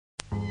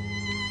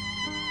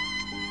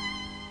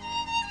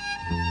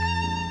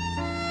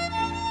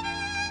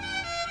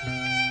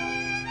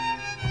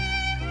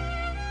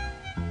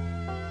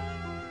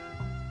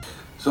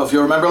So if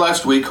you remember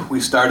last week, we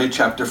started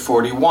chapter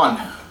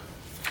 41.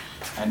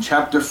 And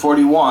chapter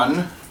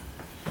 41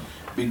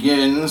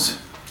 begins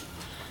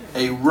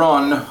a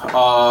run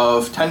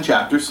of 10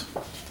 chapters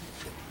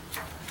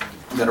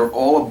that are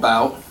all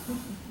about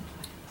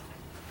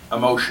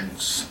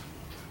emotions,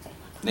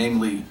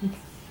 namely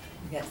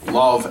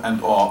love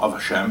and awe of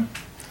Hashem,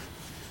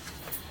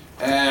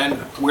 and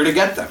where to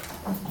get them,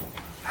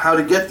 how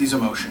to get these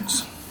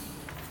emotions.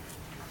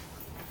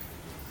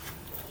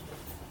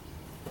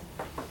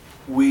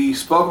 We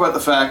spoke about the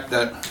fact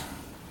that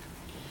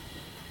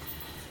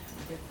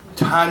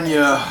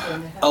Tanya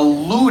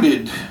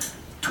alluded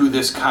to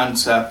this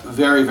concept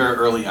very, very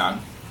early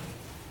on.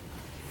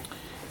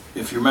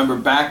 If you remember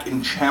back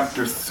in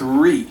chapter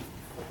 3,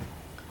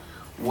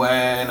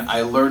 when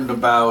I learned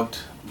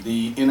about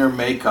the inner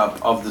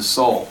makeup of the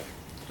soul,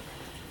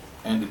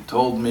 and it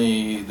told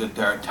me that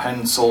there are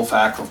 10 soul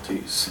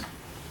faculties,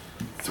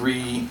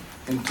 3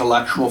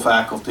 intellectual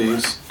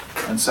faculties,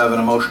 and 7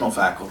 emotional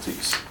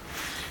faculties.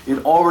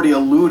 It already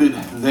alluded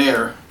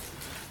there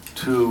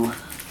to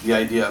the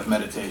idea of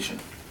meditation.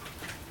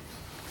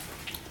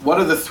 What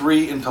are the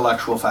 3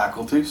 intellectual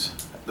faculties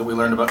that we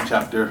learned about in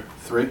chapter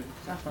 3?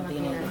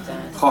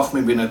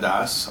 Chochmah, Bina,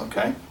 Das,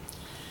 okay.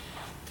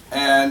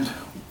 And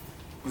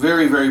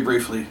very, very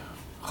briefly,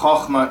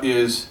 Chochmah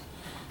is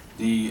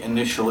the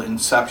initial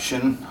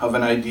inception of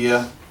an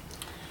idea,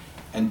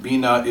 and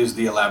Bina is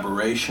the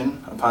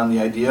elaboration upon the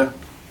idea.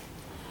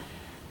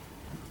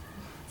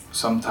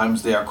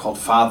 Sometimes they are called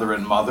father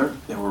and mother.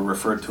 They were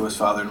referred to as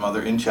father and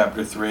mother in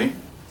chapter 3.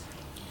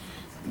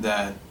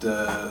 That,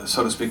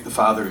 so to speak, the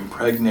father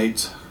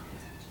impregnates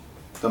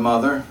the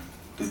mother.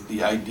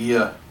 The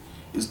idea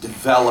is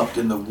developed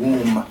in the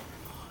womb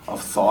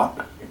of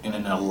thought in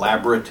an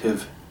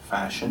elaborative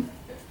fashion.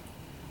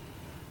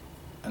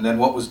 And then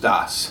what was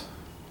Das?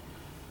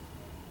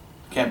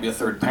 Can't be a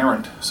third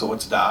parent, so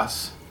what's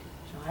Das?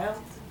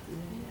 Child.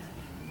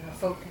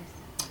 Focus.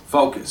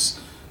 Focus.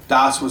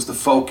 Das was the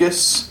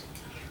focus.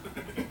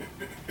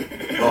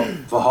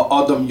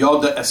 Adam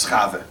yoda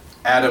eschave.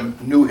 Adam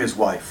knew his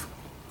wife.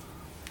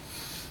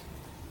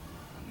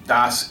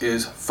 Das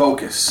is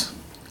focus.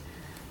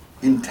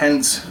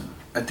 Intense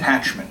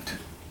attachment.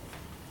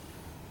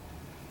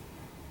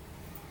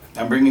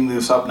 I'm bringing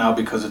this up now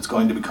because it's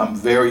going to become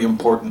very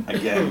important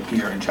again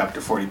here in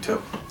chapter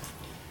 42.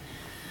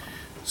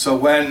 So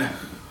when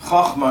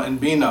Chochmah and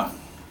Bina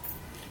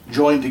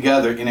join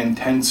together in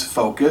intense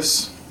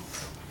focus,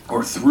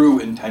 or through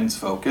intense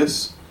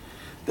focus,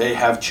 they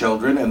have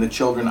children, and the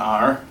children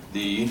are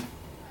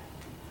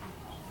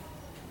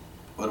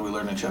what do we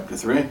learn in chapter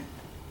 3?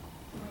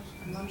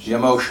 The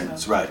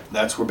emotions, right.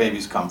 That's where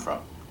babies come from.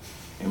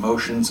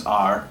 Emotions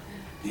are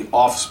the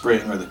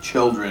offspring or the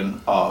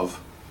children of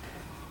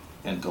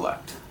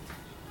intellect.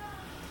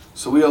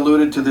 So we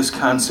alluded to this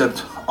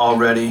concept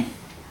already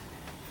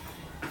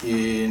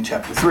in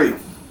chapter 3.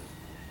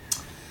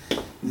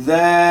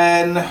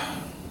 Then,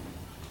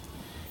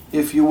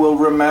 if you will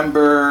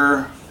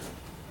remember,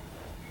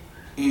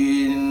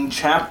 in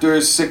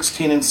chapters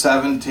 16 and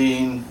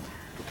 17,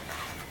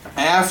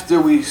 after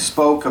we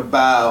spoke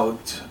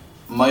about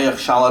Mayach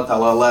Shalat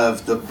al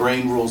Alev, the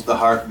brain rules the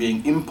heart,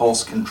 being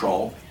impulse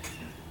control.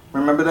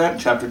 Remember that? In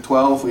chapter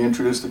 12, we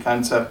introduced the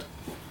concept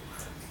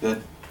that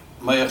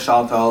Mayach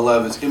Shalat al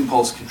Alev is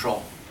impulse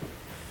control.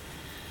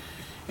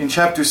 In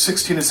chapters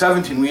 16 and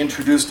 17, we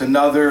introduced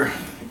another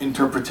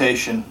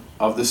interpretation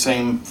of the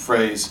same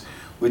phrase,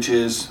 which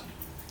is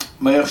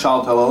Mayach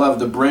Shalat al Alev,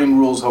 the brain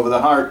rules over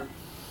the heart,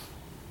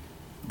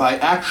 by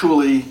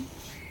actually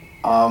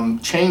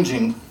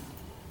changing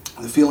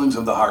the feelings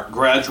of the heart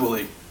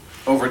gradually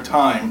over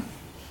time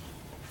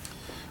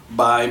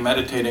by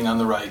meditating on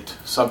the right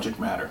subject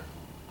matter.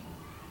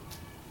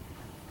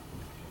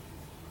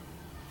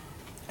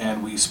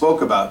 And we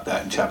spoke about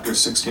that in chapters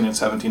 16 and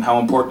 17, how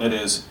important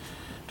it is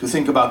to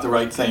think about the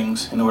right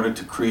things in order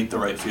to create the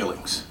right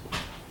feelings.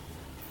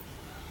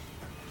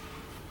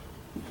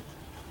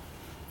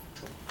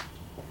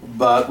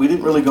 But we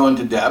didn't really go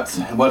into depth,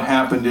 and what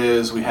happened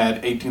is we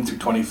had 18 through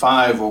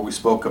 25 where we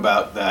spoke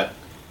about that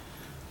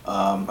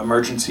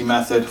emergency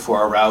method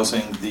for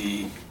arousing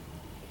the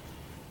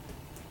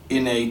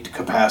innate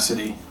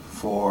capacity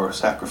for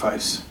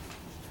sacrifice.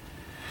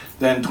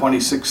 Then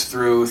 26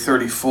 through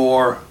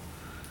 34,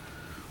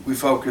 we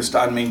focused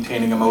on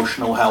maintaining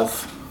emotional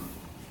health.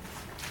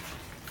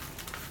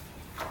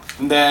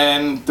 And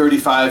then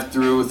 35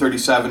 through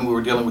 37, we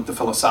were dealing with the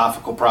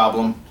philosophical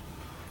problem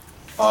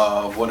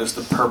of what is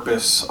the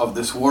purpose of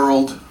this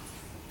world,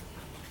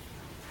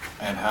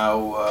 and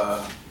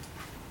how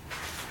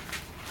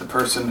the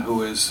person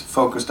who is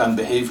focused on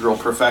behavioral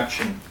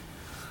perfection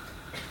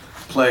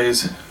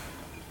plays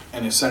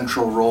an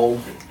essential role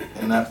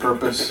in that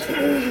purpose.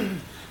 And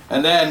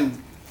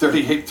then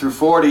 38 through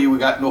 40, we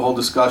got into a whole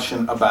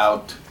discussion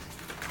about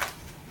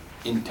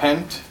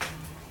intent,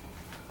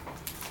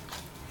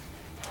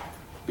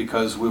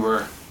 because we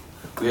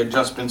had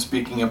just been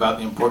speaking about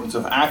the importance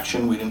of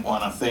action. We didn't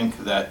want to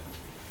think that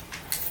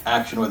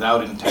action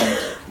without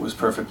intent was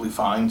perfectly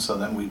fine, so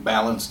then we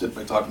balanced it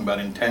by talking about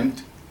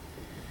intent.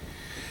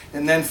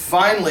 And then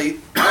finally,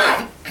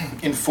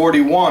 in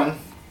 41,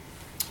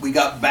 we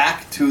got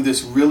back to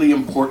this really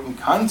important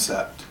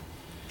concept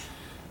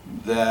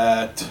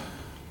that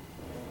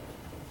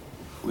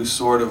we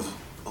sort of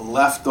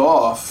left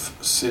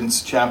off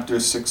since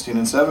chapters 16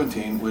 and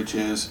 17, which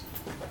is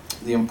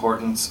the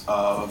importance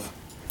of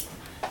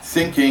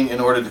thinking in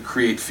order to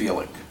create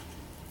feeling.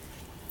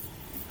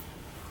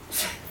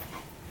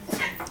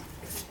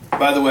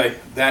 By the way,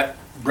 that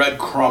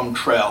breadcrumb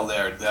trail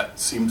there, that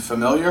seemed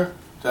familiar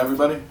to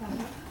everybody?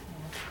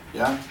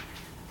 Yeah?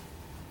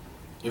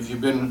 If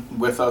you've been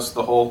with us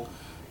the whole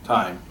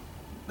time,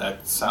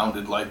 that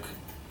sounded like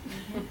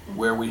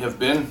where we have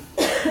been?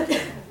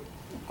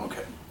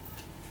 Okay.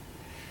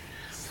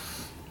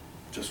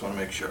 Just want to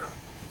make sure.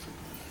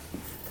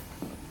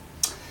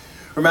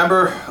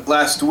 Remember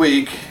last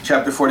week,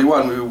 chapter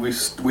 41, we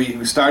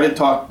started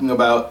talking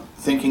about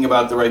thinking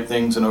about the right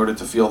things in order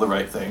to feel the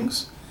right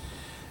things.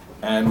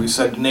 And we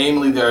said,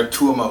 namely, there are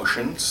two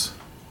emotions.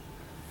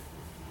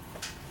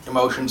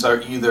 Emotions are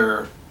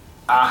either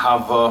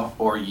ahava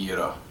or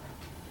yira,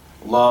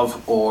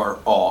 love or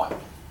awe.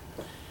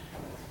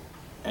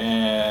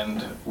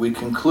 And we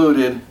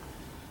concluded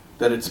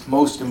that it's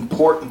most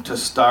important to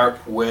start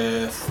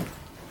with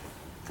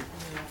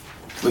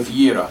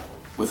yira,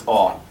 with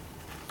awe.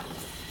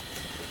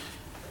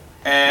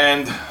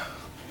 And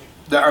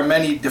there are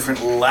many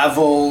different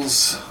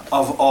levels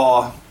of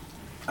awe.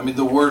 I mean,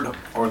 the word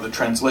or the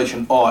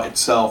translation awe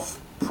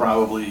itself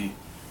probably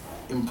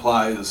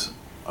implies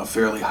a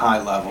fairly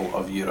high level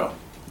of yira.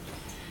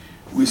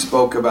 We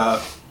spoke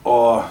about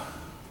awe,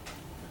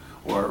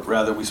 or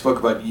rather we spoke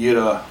about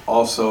yira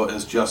also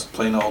as just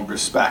plain old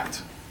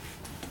respect,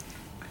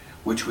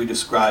 which we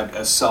described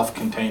as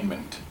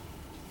self-containment.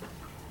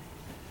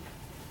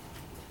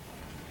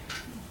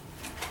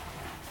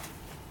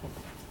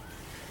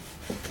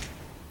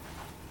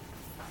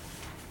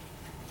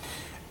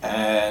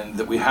 And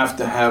that we have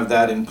to have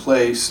that in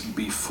place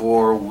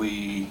before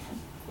we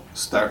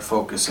start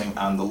focusing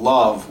on the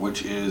love,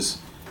 which is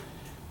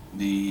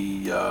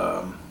the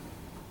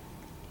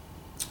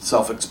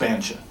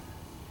self-expansion.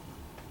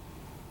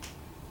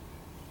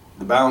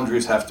 The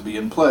boundaries have to be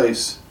in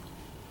place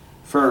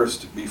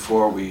first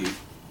before we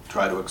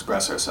try to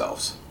express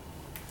ourselves.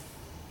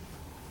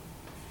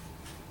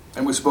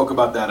 And we spoke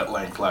about that at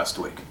length last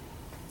week.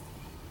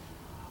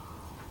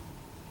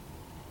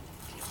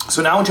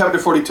 So now in chapter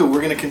 42,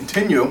 we're going to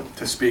continue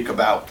to speak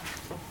about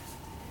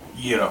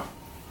yira,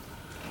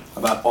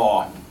 about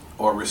awe,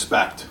 or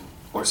respect,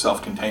 or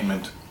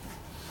self-containment.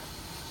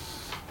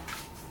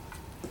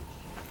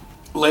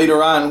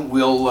 Later on,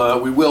 we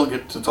will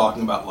get to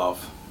talking about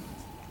love,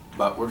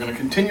 but we're going to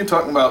continue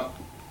talking about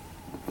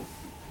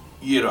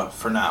yira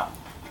for now.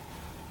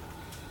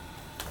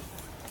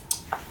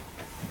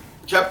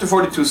 Chapter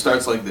 42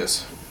 starts like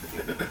this.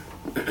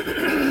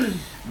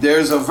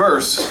 There's a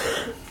verse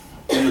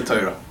in the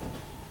Torah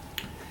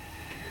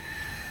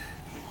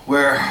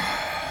where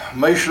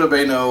Moshe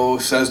Rabbeinu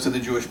says to the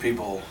Jewish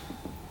people,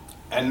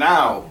 "And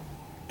now,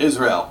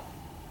 Israel,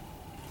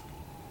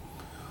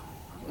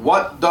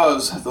 what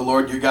does the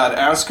Lord your God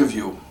ask of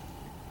you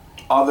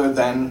other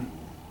than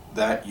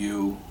that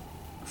you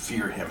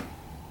fear him?"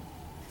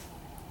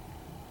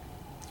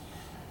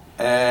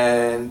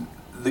 And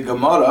the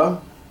Gemara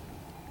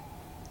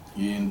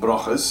in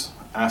Brochus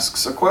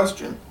asks a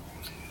question.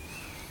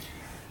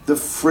 The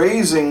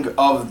phrasing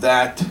of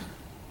that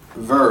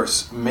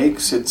verse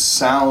makes it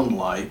sound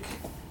like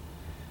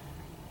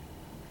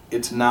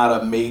it's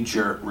not a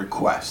major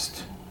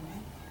request.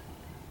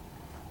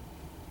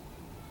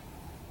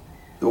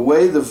 The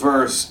way the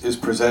verse is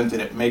presented,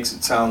 it makes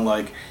it sound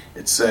like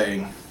it's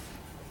saying,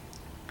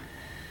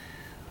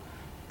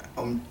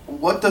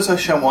 what does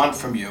Hashem want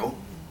from you?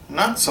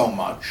 Not so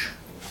much.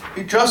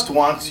 He just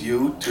wants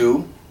you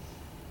to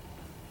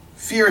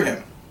fear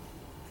him,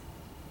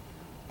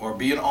 or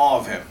be in awe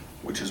of him,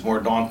 which is more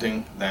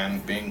daunting than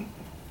being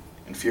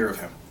in fear of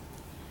him,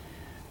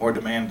 or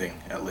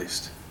demanding at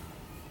least.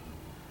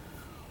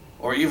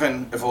 Or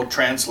even, if we'll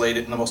translate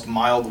it in the most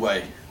mild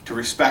way, to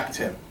respect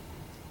him,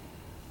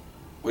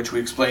 which we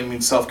explained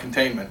means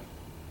self-containment.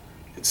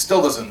 It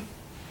still doesn't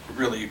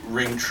really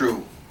ring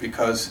true,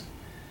 because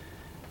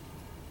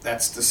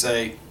that's to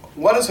say,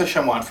 what does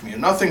Hashem want from you?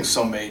 Nothing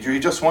so major. He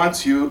just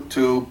wants you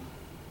to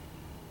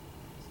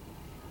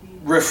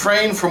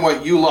refrain from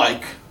what you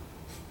like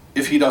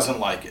if he doesn't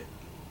like it.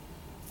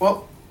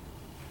 Well,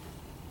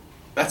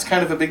 that's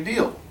kind of a big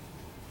deal.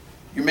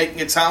 You're making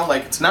it sound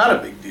like it's not a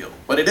big deal,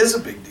 but it is a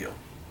big deal.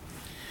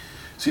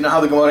 So you know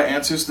how the Gemara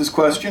answers this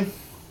question?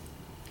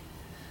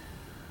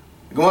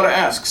 The Gemara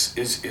asks,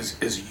 is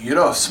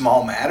yira a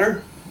small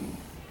matter?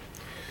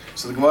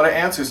 So the Gemara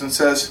answers and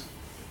says,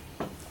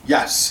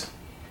 yes,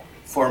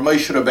 for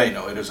Moshe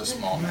Rabbeinu it is a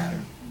small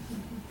matter.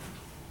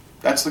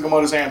 That's the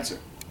Gemara's answer.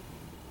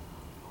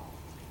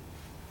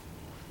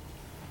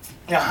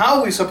 Now, how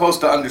are we supposed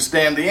to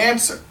understand the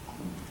answer?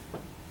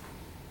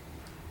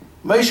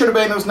 Moshe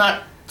Rabbeinu is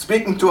not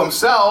speaking to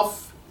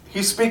himself;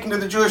 he's speaking to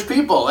the Jewish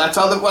people. That's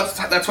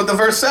what the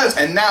verse says.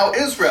 And now,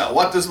 Israel,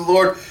 what does the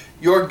Lord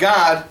your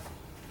God,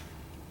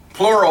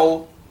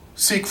 plural,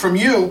 seek from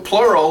you,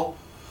 plural,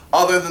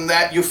 other than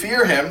that you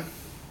fear him.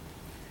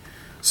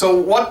 So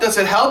what does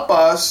it help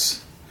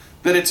us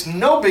that it's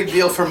no big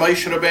deal for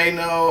Moshe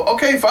Rabbeinu?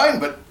 Okay, fine,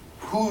 but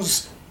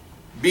who's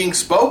being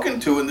spoken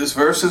to in this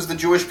verse is the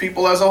Jewish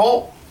people as a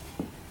whole.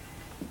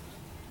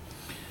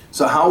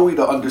 So how are we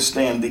to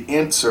understand the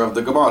answer of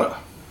the Gemara?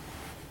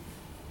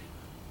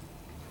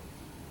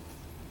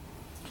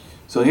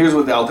 So here's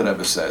what the Alter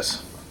Rebbe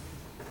says.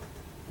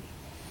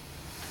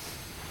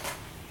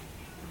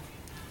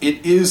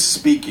 It is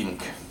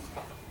speaking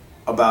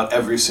about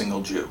every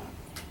single Jew.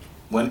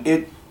 When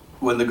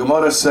the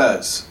Gemara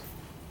says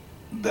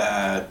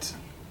that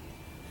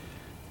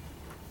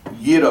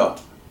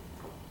Yira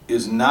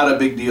is not a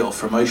big deal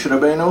for Moshe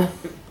Rabbeinu,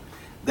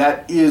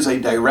 that is a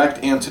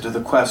direct answer to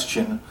the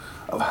question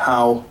of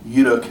how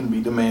Yira can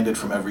be demanded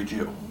from every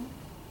Jew.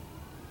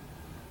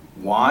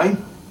 Why?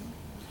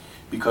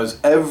 Because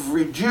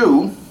every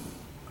Jew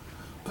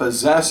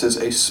possesses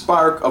a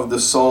spark of the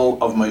soul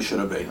of Moshe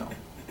Rabbeinu.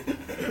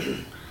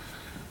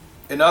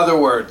 In other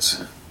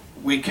words,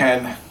 we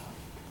can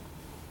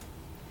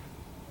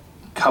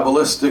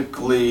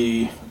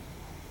Kabbalistically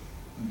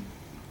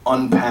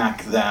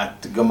unpack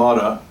that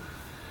Gemara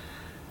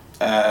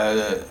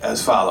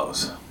as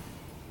follows.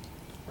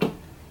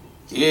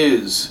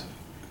 Is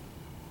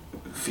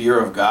fear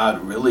of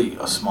God really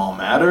a small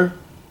matter?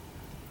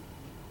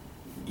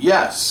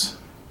 Yes.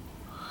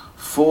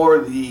 For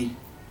the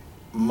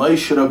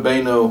Moshe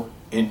Rabbeinu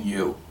in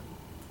you,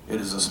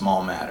 it is a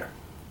small matter.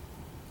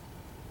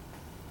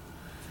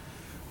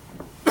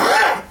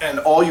 And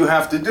all you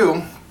have to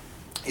do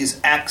is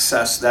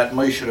access that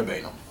Moshe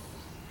Rabbeinu.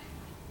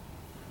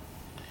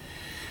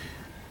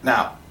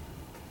 Now,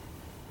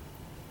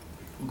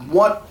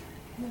 what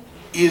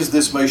is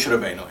this Moshe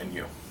Rabbeinu in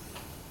you?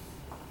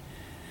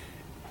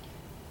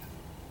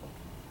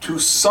 To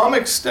some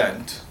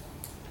extent,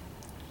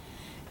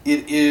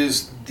 it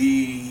is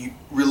the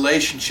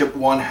relationship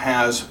one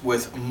has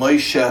with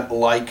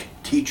Moshe-like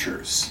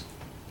teachers.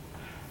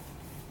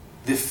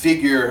 The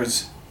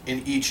figures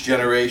in each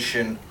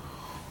generation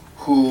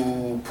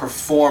who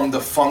perform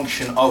the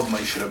function of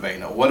Moshe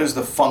Rabbeinu. What is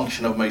the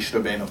function of Moshe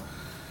Rabbeinu?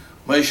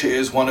 Moshe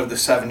is one of the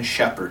 7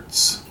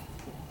 shepherds.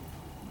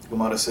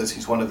 Gemara says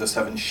he's one of the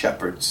 7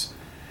 shepherds.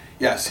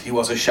 Yes, he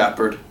was a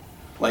shepherd.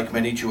 Like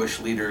many Jewish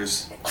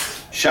leaders,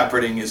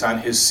 shepherding is on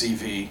his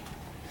CV.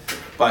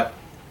 But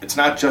it's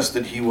not just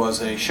that he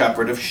was a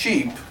shepherd of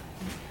sheep.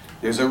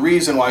 There's a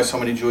reason why so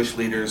many Jewish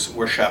leaders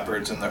were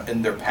shepherds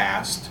in their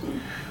past,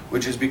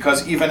 which is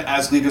because even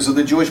as leaders of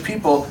the Jewish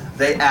people,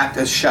 they act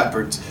as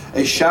shepherds.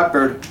 A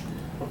shepherd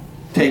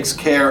takes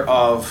care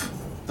of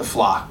the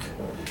flock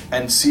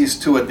and sees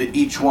to it that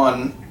each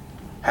one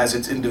has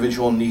its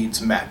individual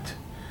needs met.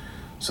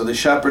 So the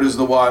shepherd is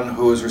the one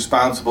who is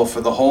responsible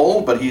for the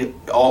whole, but he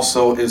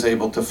also is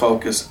able to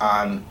focus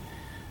on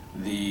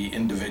the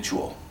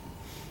individual.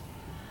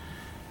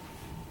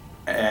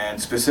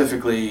 And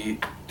specifically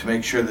to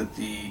make sure that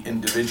the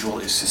individual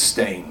is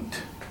sustained.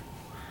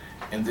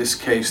 In this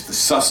case, the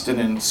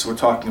sustenance we're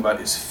talking about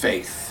is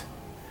faith.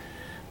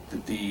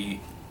 That the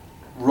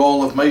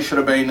role of Moshe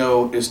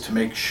Rabbeinu is to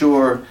make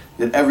sure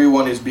that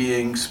everyone is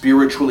being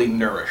spiritually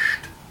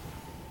nourished.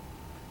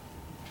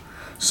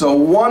 So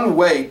one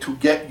way to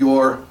get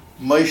your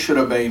Moshe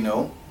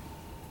Rabbeinu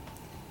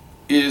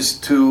is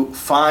to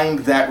find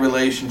that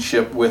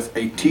relationship with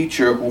a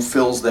teacher who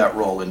fills that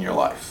role in your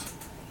life.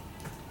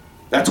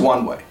 That's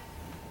one way.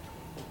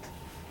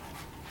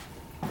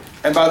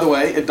 And by the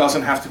way, it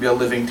doesn't have to be a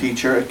living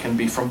teacher. It can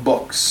be from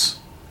books.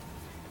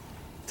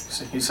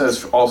 He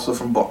says also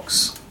from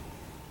books.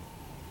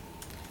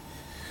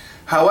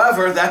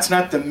 However, that's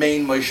not the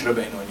main Moshe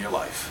Rabbeinu in your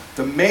life.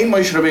 The main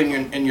Moshe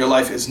Rabbeinu in your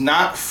life is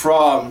not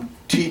from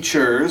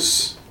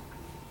teachers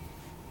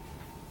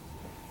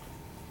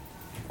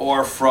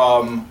or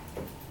from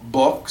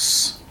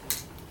books.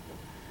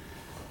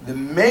 The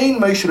main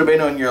Moshe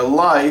Rabbeinu in your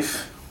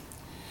life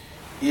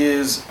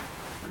is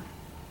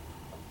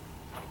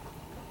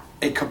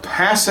a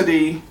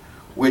capacity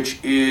which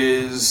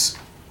is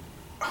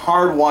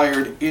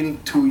hardwired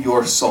into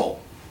your soul.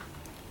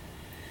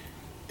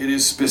 It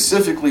is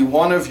specifically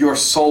one of your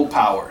soul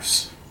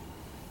powers.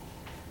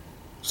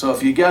 So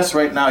if you guess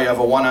right now, you have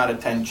a 1 out of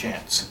 10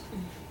 chance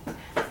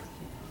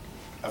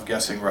of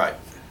guessing right.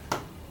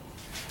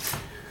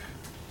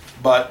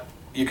 But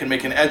you can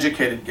make an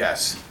educated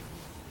guess.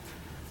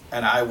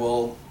 And I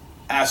will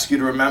ask you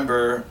to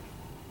remember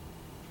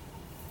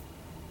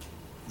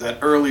that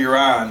earlier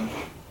on,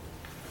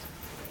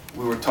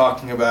 we were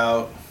talking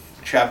about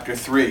chapter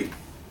 3.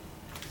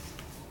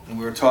 And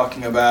we were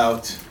talking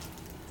about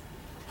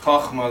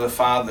Chochmah the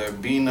father,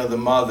 Bina the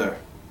mother.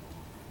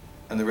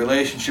 And the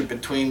relationship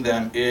between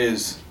them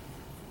is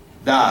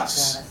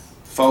das,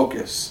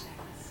 focus.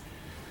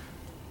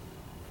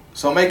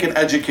 So make an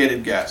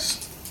educated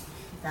guess.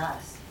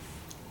 Das.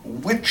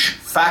 Which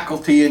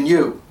faculty in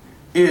you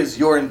is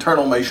your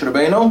internal Moshe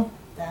Rabbeinu?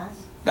 Das.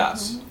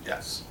 Das,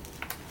 yes.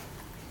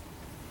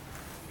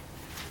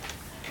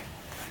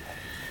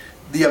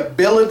 the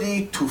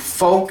ability to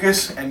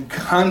focus and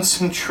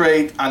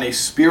concentrate on a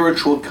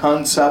spiritual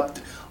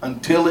concept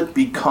until it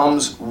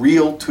becomes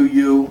real to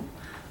you,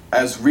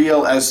 as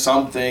real as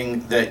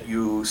something that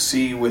you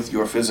see with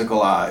your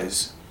physical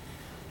eyes,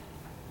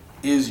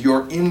 is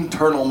your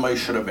internal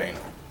Moshe Rabbeinu.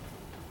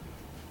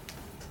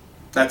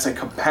 That's a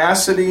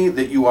capacity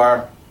that you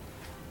are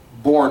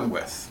born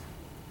with,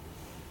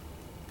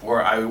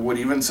 or I would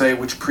even say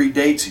which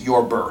predates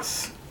your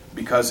birth,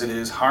 because it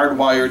is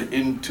hardwired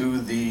into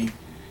the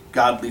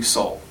godly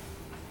soul.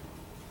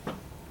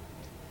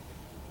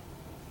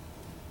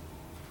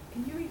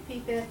 Can you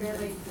repeat that?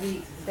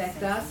 That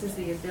das is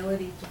the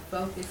ability to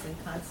focus and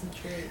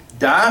concentrate.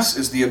 Das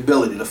is the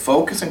ability to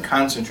focus and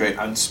concentrate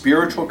on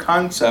spiritual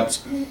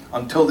concepts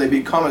until they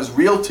become as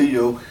real to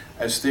you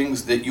as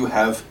things that you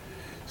have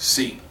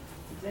seen.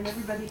 Then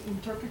everybody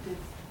interprets it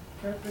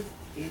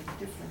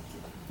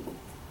differently.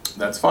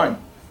 That's fine.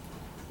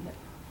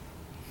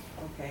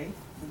 Okay,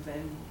 so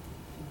then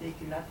they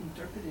cannot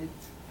interpret it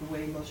the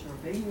way Moshe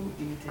Rabbeinu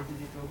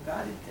intended it or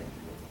God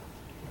intended it.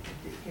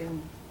 They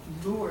can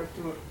lure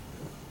to a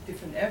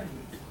different avenue.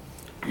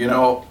 You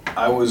know,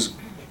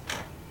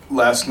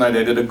 last night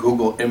I did a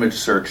Google image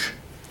search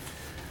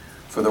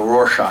for the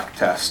Rorschach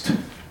test,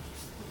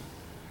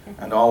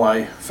 and all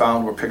I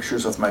found were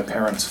pictures of my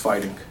parents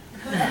fighting.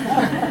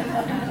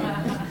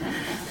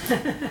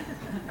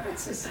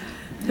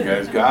 You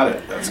guys got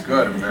it. That's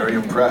good. I'm very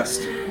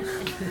impressed.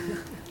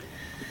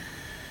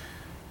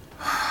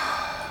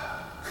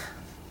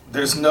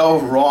 There's no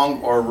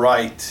wrong or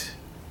right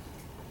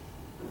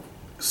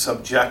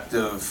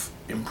subjective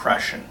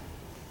impression.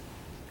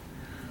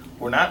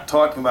 We're not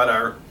talking about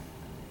our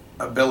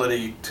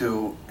ability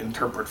to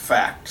interpret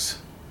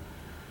facts.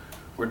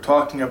 We're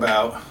talking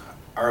about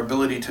our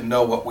ability to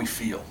know what we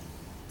feel.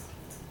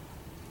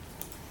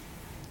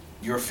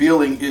 Your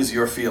feeling is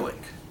your feeling.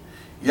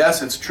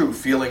 Yes, it's true,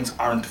 feelings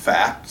aren't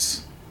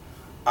facts.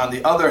 On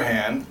the other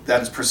hand,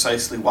 that is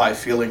precisely why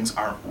feelings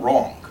aren't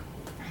wrong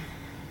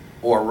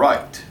or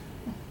right.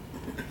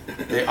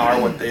 They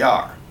are what they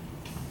are.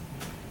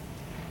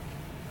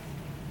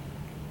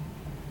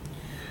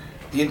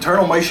 The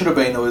internal Moshe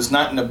Rabbeinu is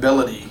not an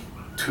ability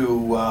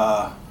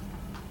to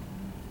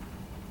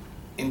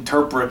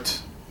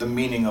interpret the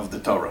meaning of the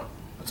Torah.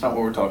 That's not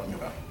what we're talking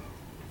about.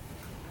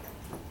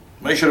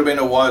 Moshe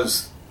Rabbeinu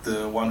was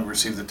the one who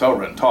received the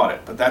Torah and taught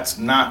it, but that's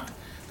not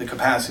the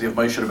capacity of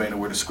Moshe Rabbeinu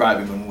we're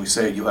describing when we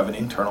say you have an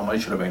internal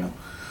Moshe Rabbeinu.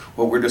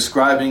 What we're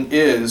describing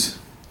is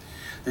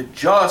that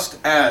just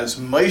as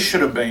Moshe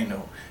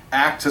Rabbeinu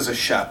acts as a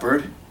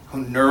shepherd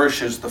who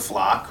nourishes the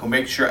flock, who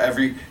makes sure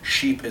every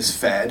sheep is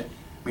fed,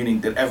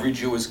 meaning that every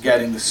Jew is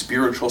getting the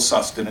spiritual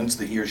sustenance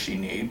that he or she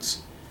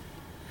needs,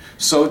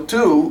 so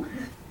too,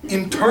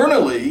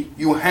 internally,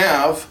 you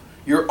have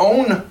your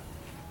own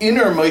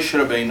inner Moshe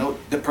Rabbeinu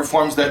that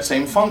performs that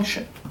same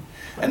function.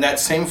 And that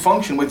same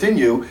function within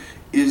you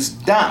is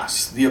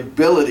das, the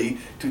ability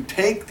to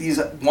take these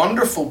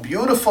wonderful,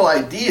 beautiful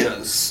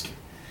ideas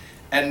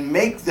and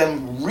make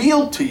them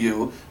real to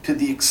you to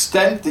the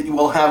extent that you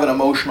will have an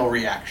emotional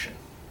reaction.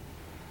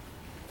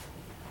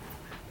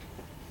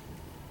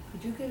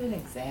 Could you give an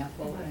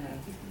example?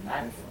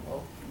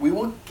 We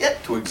will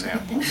get to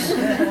examples.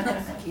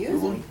 We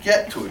Excuse will me.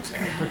 get to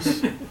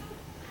examples.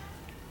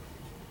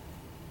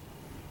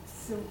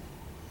 So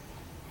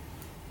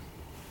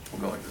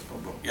We'll go like this,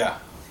 boom, boom. Yeah.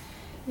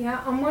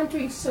 Yeah, I'm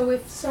wondering, so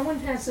if someone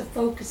has a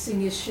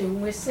focusing issue,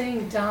 and we're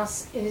saying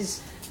Das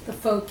is the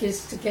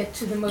focus to get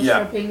to the Moshe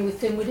Yeah. Rabbeinu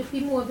within, would it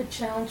be more of a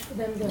challenge for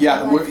them to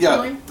Yeah,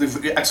 lifetime?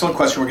 excellent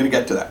question. We're going to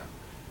get to that.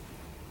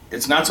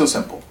 It's not so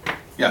simple.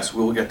 Yes,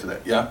 we will get to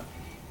that. Yeah.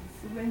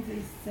 So when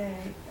they say,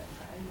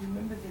 I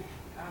remember that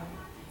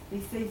they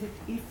say that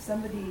if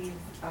somebody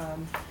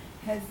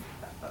has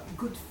a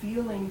good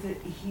feeling that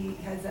he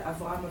has an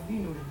Avraham Avinu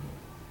in him,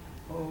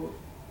 or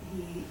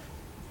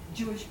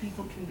Jewish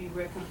people can be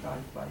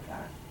recognized by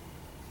that.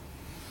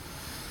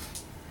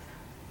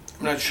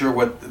 I'm not sure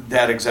what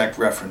that exact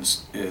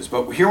reference is,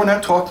 but here we're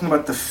not talking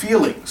about the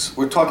feelings.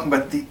 We're talking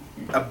about the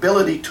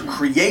ability to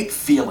create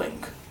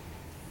feeling.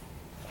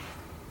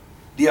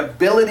 The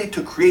ability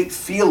to create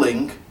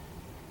feeling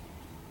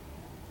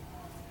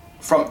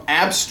from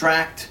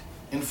abstract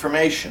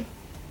information.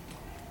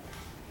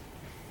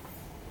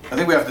 I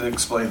think we have to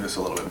explain this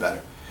a little bit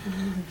better.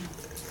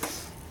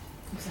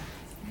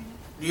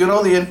 You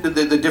know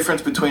the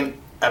difference between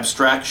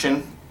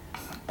abstraction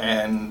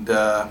and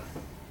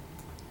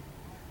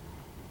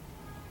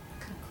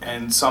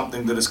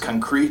something that is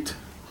concrete?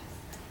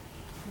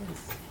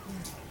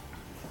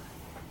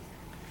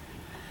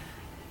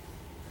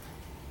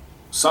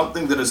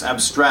 Something that is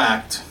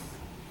abstract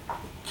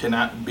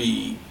cannot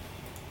be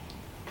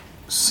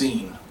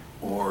seen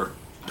or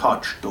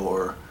touched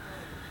or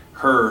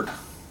heard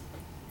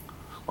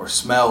or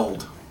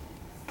smelled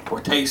or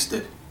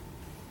tasted.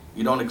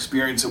 You don't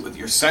experience it with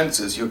your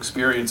senses, you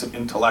experience it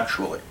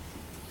intellectually.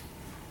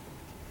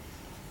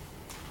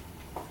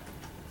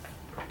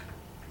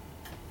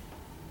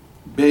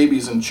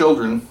 Babies and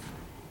children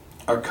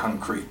are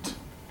concrete.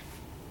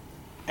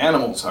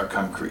 Animals are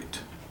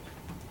concrete.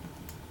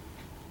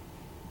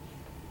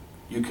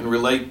 you can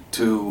relate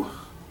to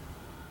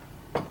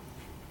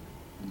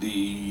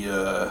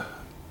the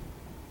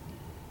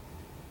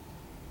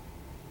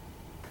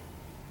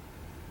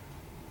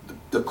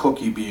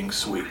cookie being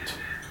sweet,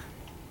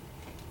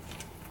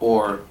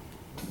 or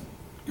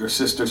your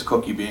sister's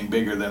cookie being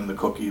bigger than the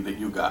cookie that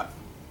you got.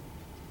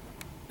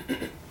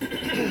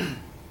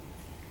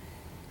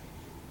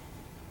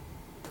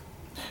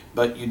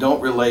 But you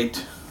don't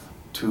relate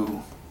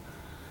to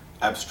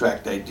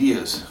abstract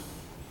ideas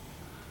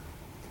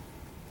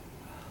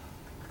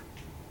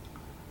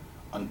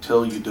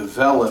until you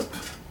develop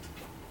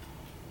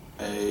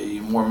a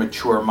more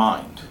mature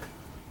mind.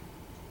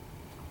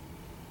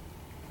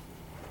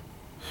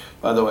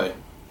 By the way,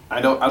 I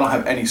don't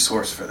have any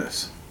source for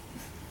this,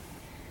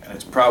 and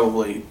it's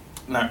probably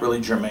not really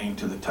germane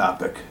to the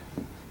topic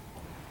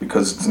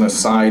because it's an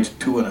aside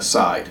to an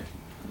aside.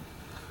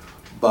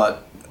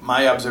 But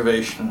my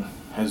observation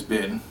has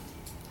been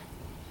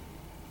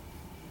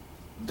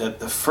that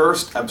the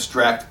first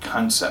abstract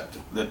concept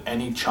that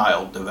any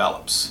child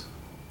develops,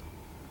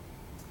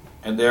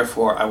 and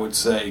therefore I would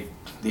say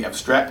the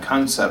abstract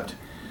concept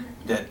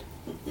that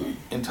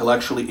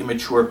intellectually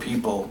immature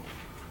people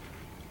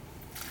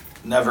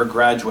never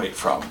graduate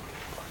from,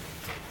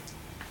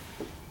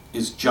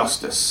 is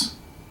justice.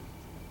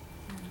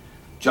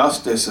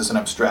 Justice is an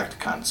abstract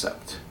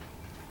concept.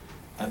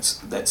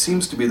 That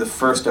seems to be the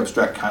first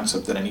abstract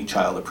concept that any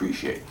child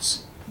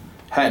appreciates.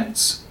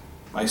 Hence,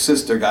 my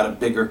sister got a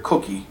bigger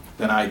cookie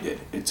than I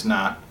did. It's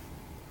not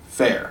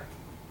fair.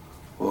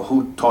 Well,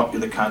 who taught you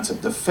the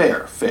concept of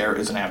fair? Fair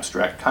is an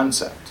abstract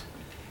concept.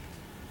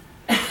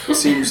 It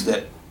seems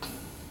that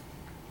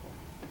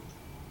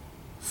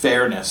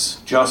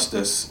fairness,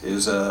 justice,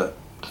 is an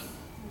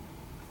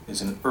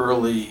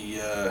early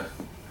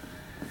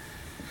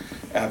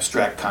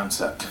abstract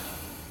concept.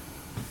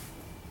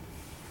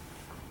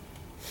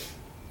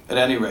 At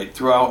any rate,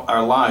 throughout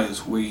our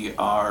lives, we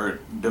are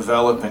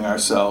developing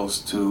ourselves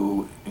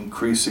to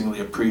increasingly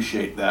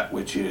appreciate that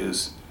which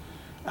is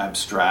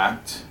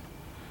abstract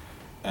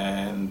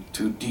and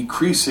to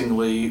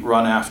decreasingly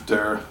run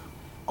after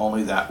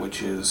only that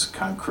which is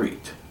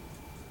concrete.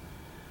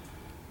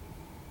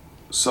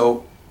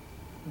 So,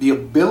 the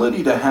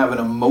ability to have an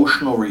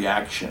emotional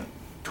reaction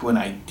to an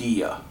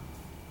idea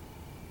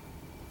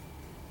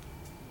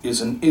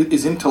is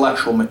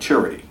intellectual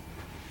maturity.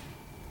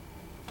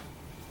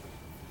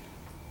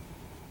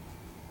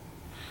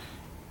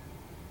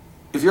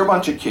 If you're a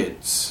bunch of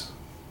kids,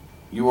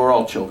 you were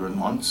all children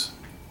once,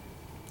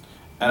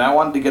 and I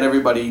wanted to get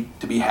everybody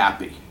to be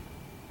happy,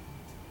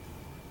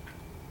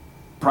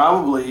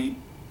 probably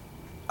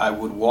I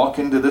would walk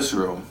into this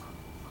room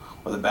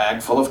with a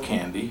bag full of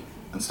candy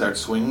and start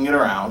swinging it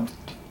around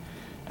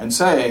and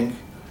saying,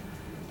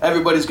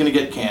 everybody's going to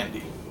get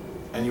candy,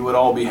 and you would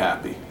all be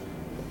happy.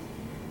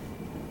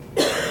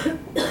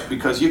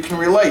 Because you can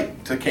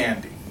relate to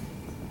candy.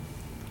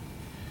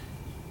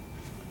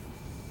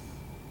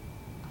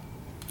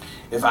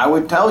 If I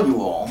would tell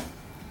you all,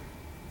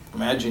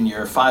 imagine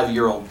your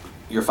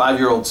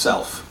five-year-old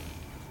self.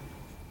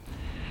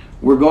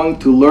 We're going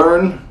to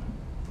learn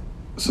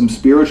some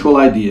spiritual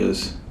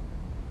ideas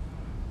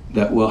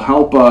that will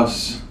help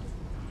us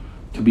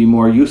to be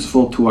more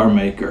useful to our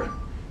Maker.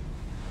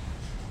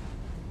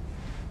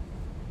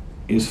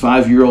 Is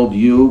 5-year-old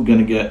you going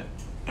to get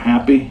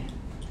happy?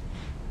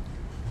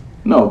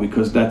 No,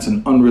 because that's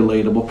an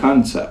unrelatable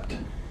concept.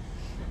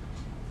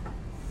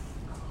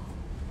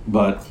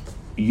 But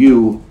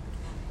you,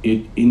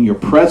 in your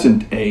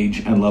present age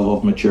and level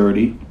of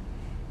maturity,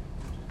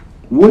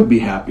 would be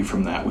happy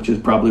from that, which is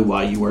probably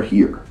why you are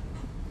here.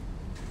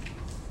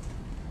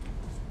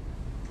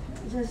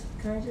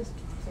 Can I just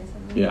say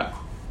something? Yeah.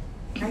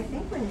 I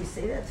think when you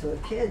say that to a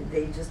kid,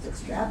 they just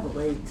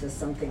extrapolate to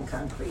something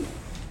concrete.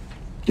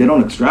 They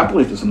don't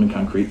extrapolate to something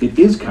concrete. It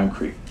is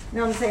concrete.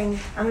 No, I'm saying,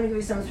 I'm going to give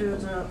you some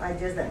spiritual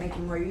ideas that make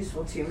you more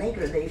useful to your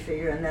Maker, they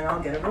figure, and then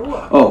I'll get a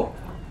reward.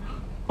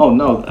 Oh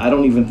no, I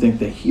don't even think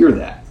they hear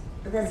that.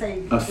 But that's how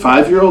you... A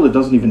 5-year-old, it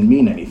doesn't even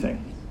mean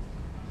anything.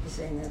 You're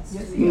saying that's...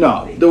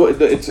 No,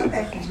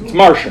 it's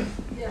Martian.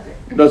 Yeah.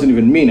 It doesn't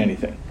even mean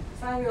anything.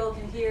 5-year-old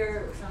can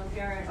hear from a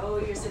parent, oh,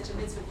 you're such a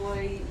mitzvah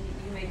boy,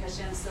 you make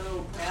Hashem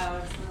so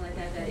proud, something like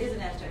that. That is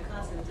an abstract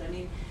concept. I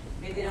mean,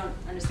 maybe they don't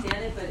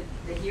understand it, but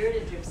they hear it,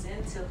 it drips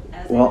in. So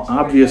as they Well, mature,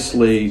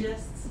 obviously, that's what it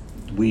suggests.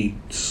 we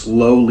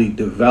slowly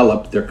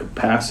develop their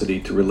capacity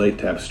to relate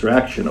to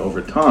abstraction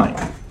over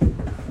time.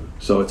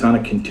 So it's on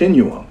a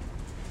continuum.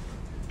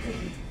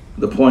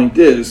 The point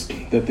is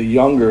that the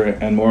younger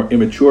and more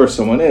immature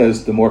someone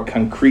is, the more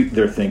concrete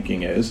their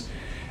thinking is,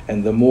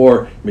 and the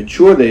more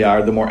mature they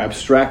are, the more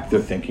abstract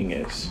their thinking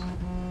is.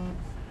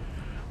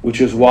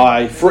 Which is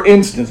why, for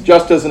instance,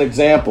 just as an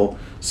example,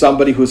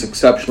 somebody who's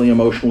exceptionally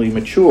emotionally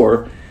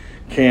mature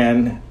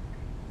can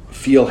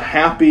feel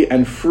happy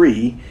and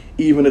free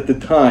even at the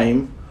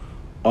time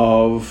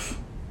of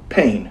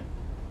pain.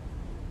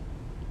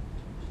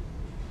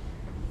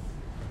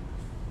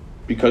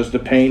 Because the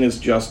pain is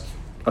just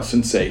a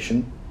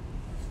sensation.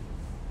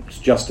 It's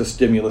just a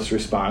stimulus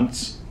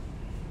response.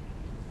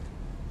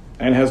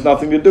 and has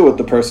nothing to do with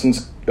the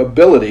person's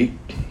ability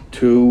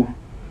to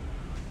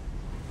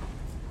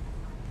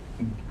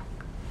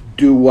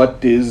do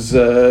what is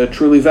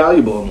truly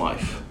valuable in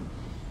life.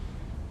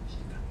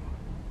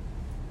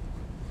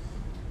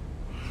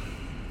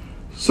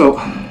 So,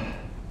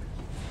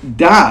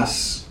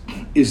 das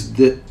is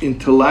the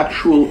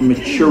intellectual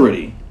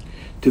maturity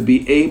to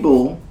be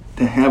able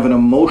to have an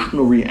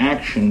emotional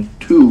reaction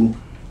to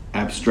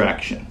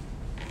abstraction.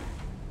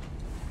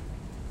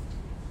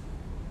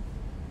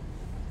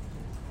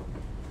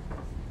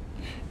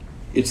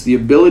 It's the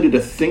ability to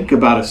think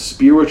about a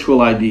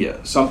spiritual idea,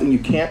 something you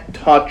can't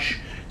touch,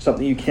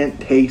 something you can't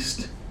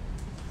taste,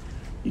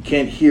 you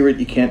can't hear it,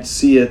 you can't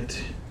see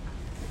it,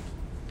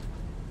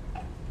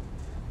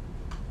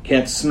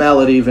 can't smell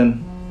it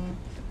even,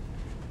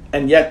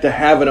 and yet to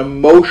have an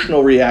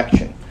emotional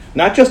reaction.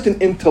 Not just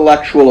an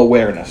intellectual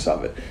awareness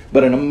of it,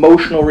 but an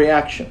emotional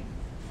reaction.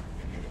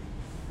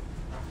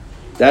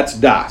 That's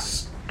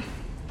das.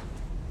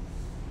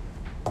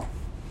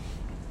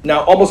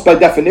 Now, almost by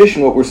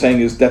definition, what we're saying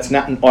is that's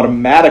not an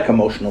automatic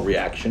emotional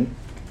reaction.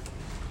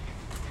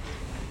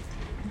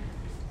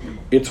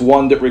 It's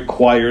one that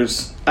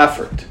requires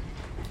effort.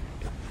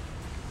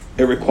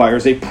 It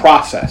requires a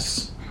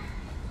process.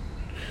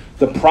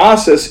 The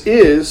process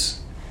is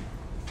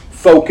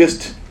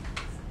focused,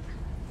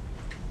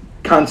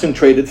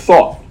 concentrated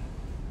thought.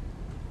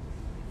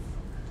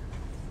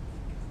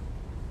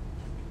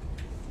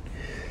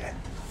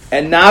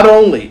 And not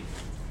only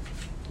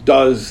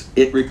does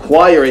it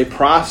require a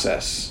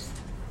process,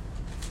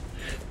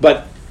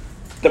 but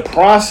the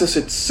process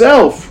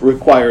itself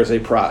requires a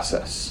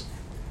process,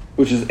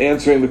 which is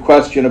answering the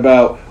question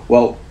about,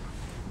 well,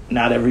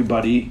 not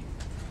everybody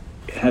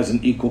has an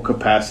equal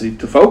capacity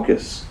to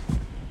focus.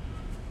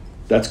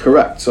 That's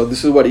correct. So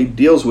this is what he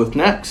deals with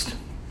next.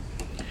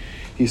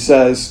 He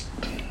says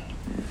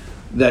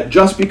that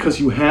just because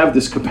you have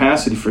this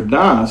capacity for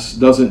das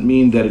doesn't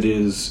mean that it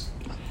is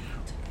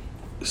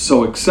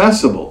so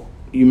accessible.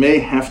 You may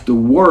have to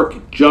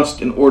work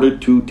just in order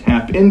to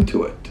tap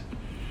into it.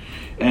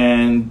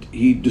 And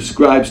he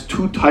describes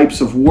two types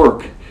of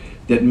work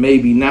that may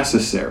be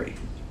necessary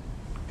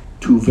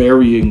to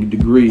varying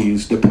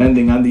degrees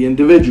depending on the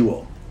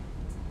individual.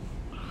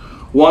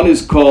 One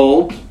is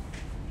called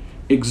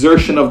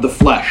exertion of the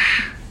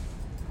flesh.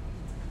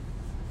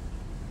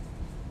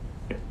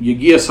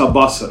 Yegias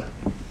habasar.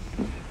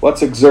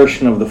 What's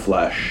exertion of the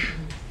flesh?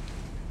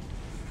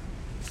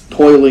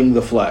 Toiling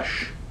the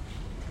flesh.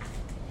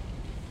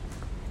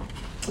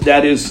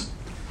 That is,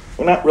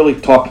 we're not really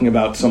talking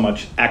about so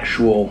much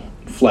actual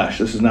flesh.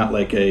 This is not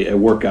like a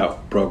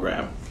workout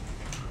program,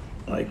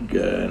 like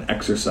an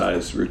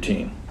exercise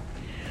routine.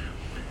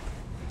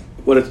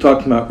 What it's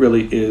talking about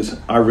really is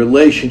our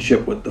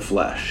relationship with the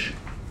flesh.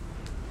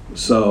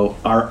 So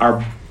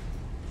our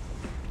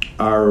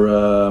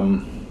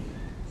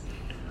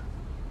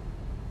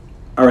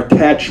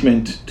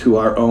attachment to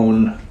our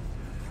own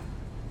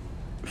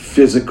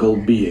physical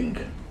being.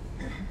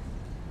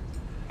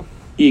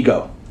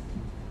 Ego.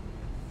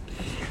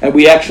 And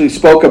we actually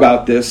spoke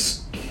about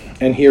this,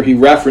 and here he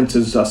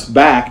references us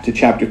back to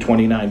chapter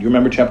 29. Do you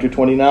remember chapter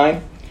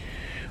 29?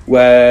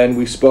 When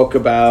we spoke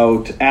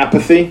about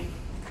apathy.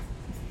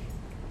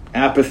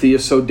 Apathy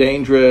is so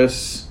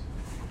dangerous,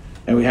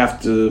 and we have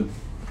to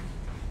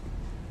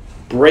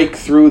break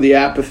through the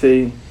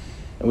apathy.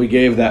 And we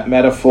gave that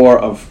metaphor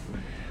of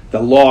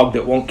the log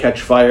that won't catch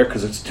fire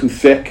because it's too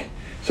thick.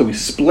 So we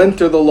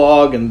splinter the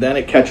log and then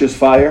it catches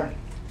fire.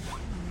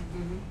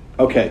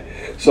 Okay,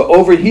 so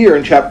over here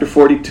in chapter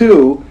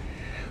 42,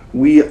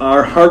 we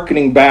are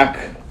hearkening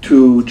back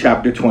to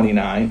chapter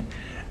 29,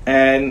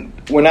 and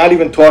we're not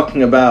even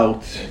talking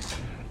about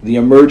the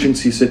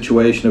emergency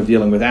situation of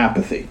dealing with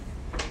apathy.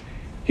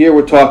 Here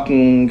we're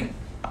talking,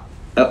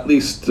 at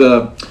least,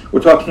 we're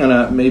talking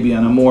on maybe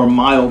on a more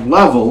mild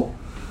level,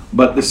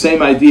 but the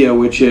same idea,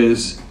 which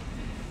is,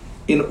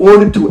 in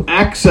order to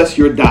access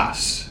your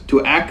das,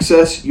 to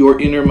access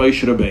your inner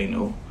Moshe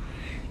Rabbeinu,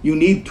 you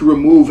need to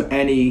remove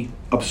any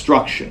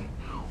obstruction.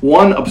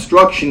 One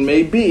obstruction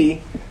may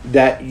be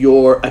that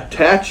your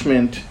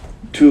attachment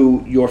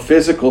to your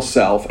physical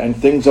self and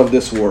things of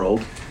this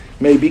world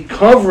may be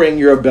covering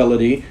your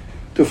ability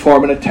to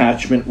form an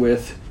attachment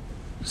with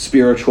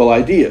spiritual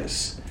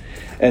ideas.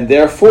 And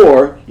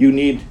therefore, you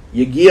need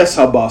yegias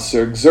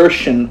habasar,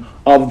 exertion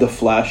of the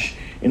flesh,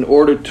 in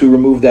order to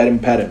remove that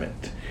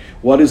impediment.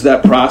 What is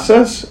that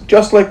process?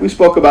 Just like we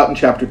spoke about in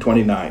chapter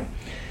 29.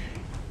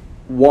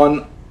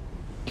 One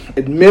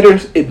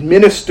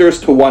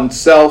administers to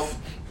oneself.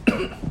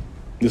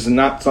 This is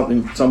not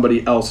something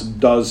somebody else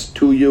does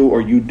to you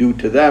or you do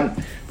to them,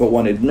 but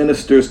one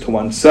administers to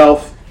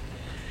oneself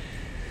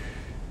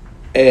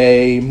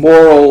a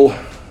moral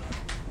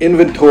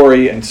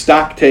inventory and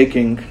stock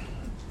taking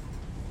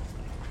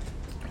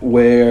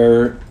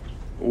where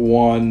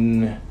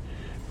one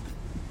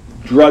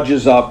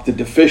drudges up the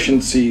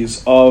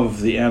deficiencies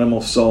of the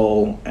animal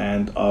soul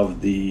and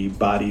of the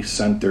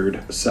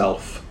body-centered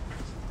self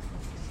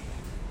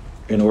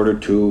in order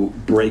to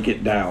break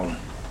it down.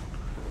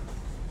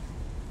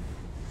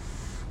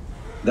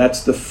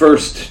 That's the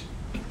first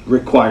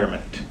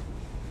requirement.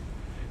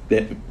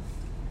 That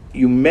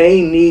you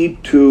may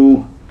need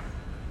to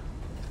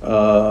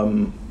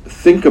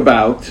think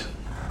about,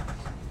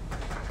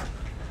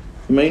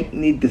 you may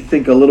need to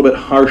think a little bit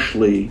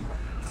harshly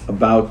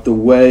about the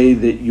way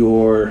that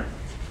your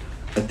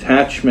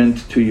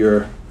attachment to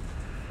your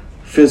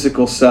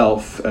physical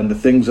self and the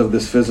things of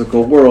this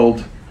physical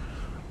world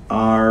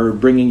are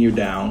bringing you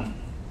down,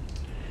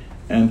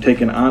 and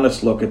take an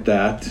honest look at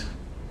that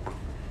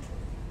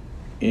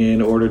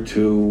in order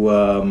to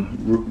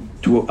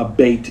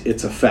abate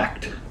its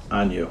effect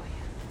on you.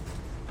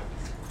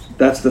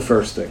 That's the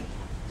first thing.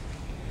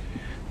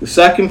 The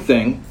second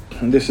thing,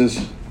 and this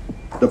is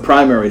the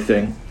primary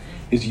thing,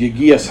 is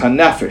Yegias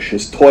HaNefesh,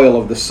 is toil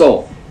of the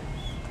soul.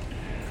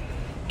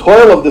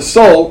 Toil of the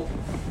soul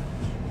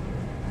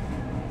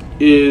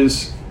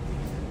is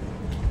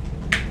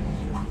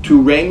to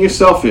rein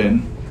yourself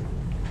in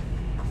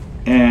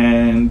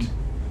and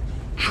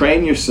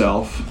train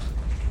yourself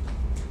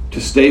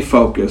to stay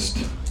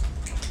focused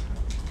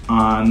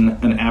on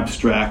an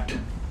abstract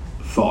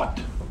thought.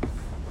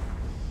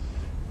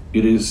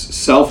 It is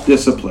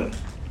self-discipline.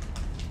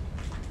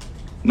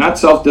 Not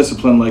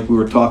self-discipline like we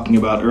were talking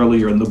about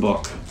earlier in the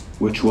book,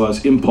 which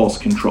was impulse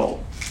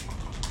control.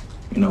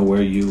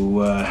 Where you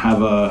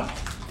have a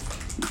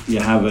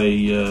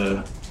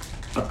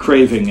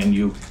craving and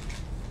you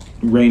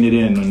rein it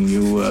in and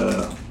you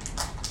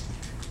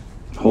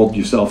hold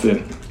yourself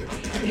in.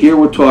 Here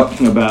we're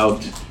talking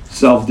about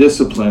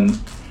self-discipline,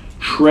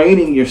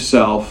 training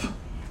yourself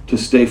to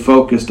stay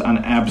focused on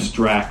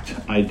abstract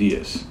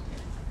ideas.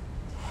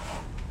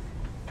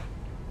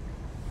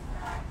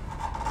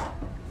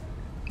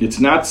 It's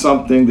not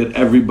something that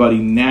everybody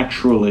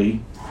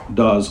naturally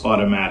does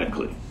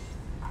automatically.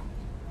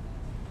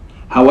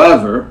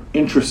 However,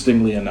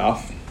 interestingly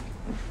enough,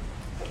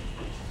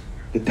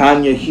 the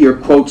Tanya here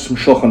quotes from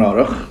Shulchan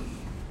Aruch,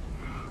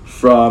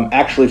 from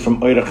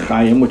Orach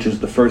Chaim, which is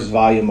the first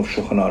volume of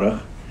Shulchan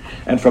Aruch,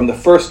 and from the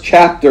first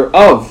chapter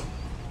of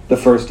the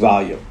first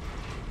volume,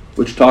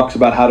 which talks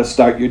about how to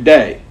start your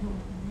day.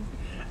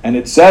 And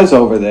it says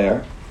over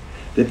there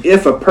that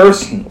if a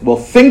person will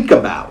think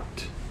about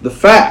the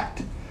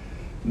fact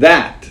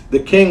that the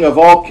King of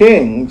all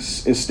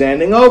kings is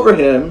standing over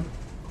him,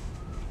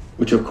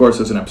 which of course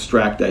is an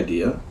abstract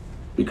idea,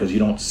 because you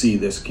don't see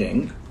this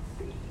king,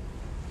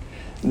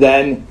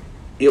 then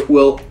it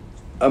will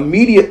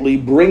immediately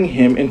bring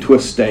him into a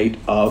state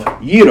of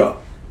yira.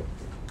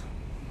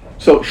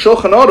 So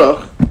Shulchan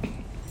Aruch,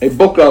 a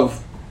book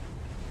of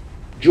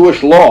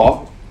Jewish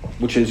law,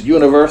 which is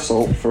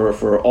universal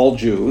for all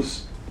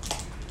Jews,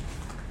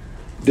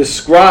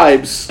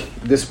 describes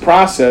this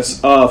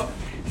process of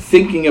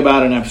thinking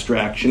about an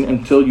abstraction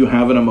until you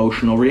have an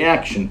emotional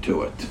reaction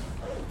to it.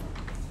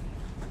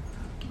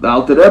 The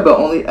Alter Rebbe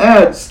only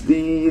adds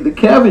the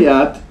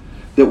caveat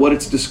that what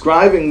it's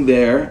describing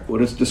there,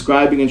 what it's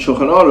describing in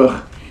Shulchan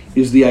Aruch,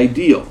 is the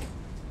ideal.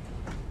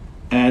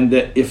 And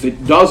that if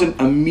it doesn't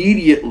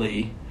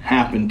immediately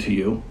happen to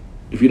you,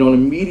 if you don't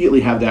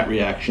immediately have that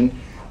reaction,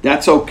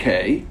 that's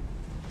okay.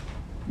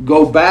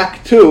 Go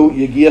back to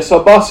Yegias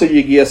HaBasar,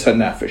 Yegias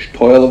HaNefesh,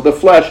 toil of the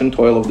flesh and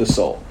toil of the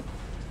soul.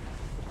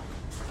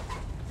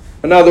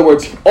 In other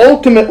words,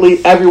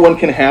 ultimately everyone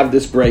can have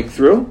this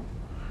breakthrough,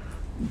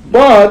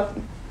 but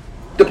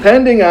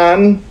depending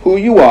on who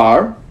you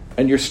are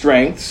and your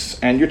strengths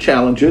and your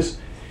challenges,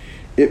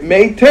 it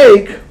may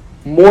take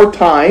more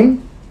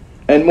time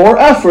and more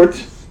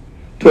effort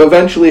to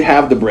eventually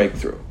have the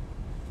breakthrough.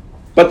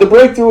 But the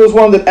breakthrough is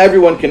one that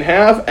everyone can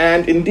have,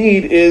 and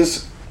indeed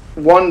is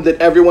one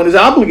that everyone is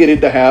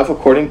obligated to have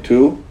according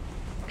to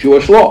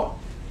Jewish law.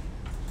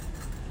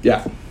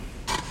 Yeah.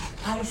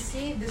 I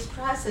see this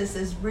process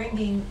as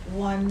bringing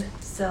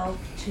oneself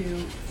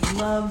to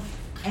love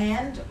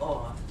and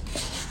awe.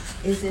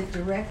 Is it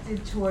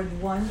directed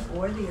toward one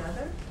or the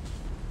other?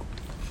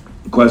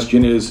 The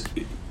question is,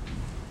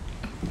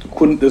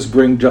 couldn't this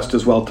bring just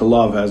as well to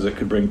love as it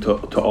could bring to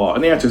awe?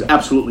 And the answer is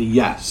absolutely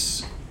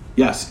yes.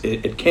 Yes,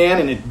 it can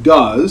and it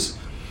does.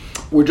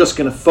 We're just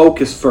going to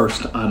focus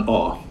first on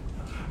awe,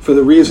 for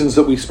the reasons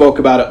that we spoke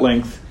about at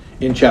length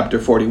in chapter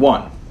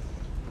 41.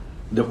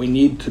 That we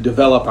need to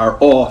develop our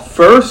awe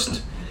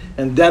first,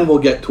 and then we'll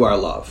get to our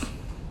love.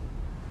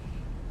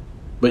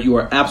 But you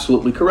are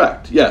absolutely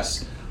correct.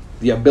 Yes,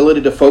 the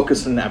ability to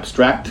focus on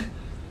abstract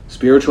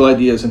spiritual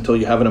ideas until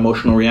you have an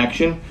emotional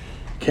reaction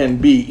can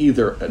be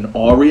either an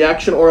awe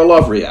reaction or a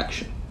love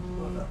reaction.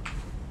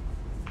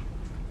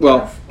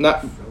 Well,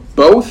 not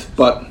both,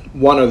 but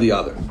one or the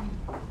other.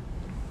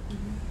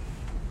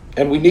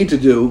 And we need to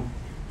do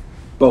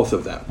both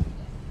of them.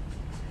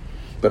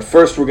 But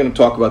first we're going to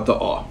talk about the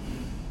awe.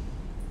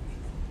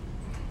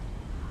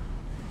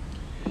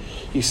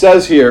 He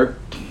says here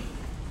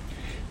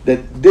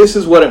that this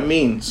is what it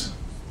means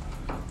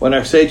when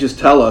our sages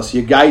tell us,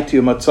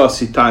 Yagaitu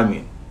matzasi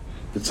taimin,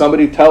 that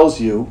somebody tells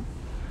you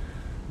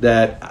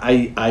that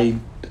I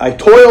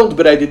toiled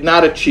but I did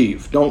not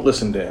achieve. Don't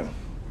listen to him.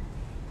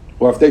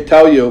 Or if they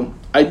tell you,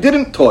 I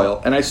didn't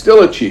toil and I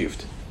still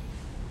achieved,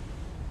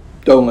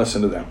 don't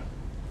listen to them.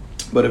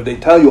 But if they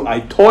tell you, I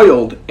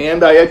toiled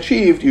and I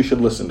achieved, you should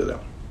listen to them.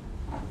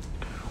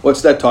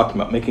 What's that talking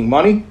about? Making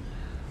money?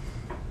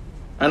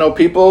 I know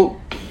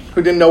people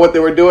who didn't know what they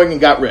were doing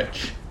and got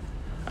rich.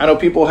 I know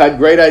people who had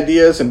great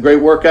ideas and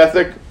great work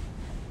ethic,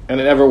 and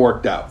it never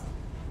worked out.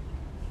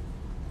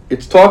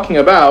 It's talking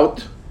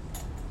about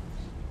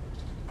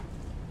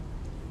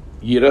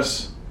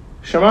Yiras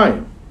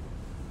Shamayim.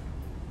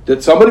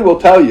 That somebody will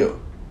tell you,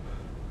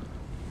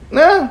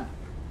 nah,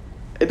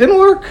 it didn't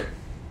work.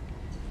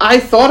 I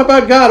thought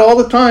about God all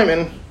the time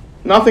and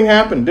nothing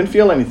happened, didn't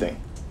feel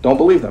anything. Don't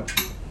believe them.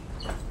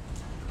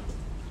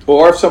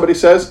 Or if somebody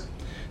says,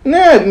 nah,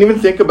 I didn't even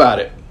think about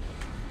it.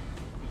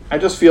 I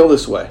just feel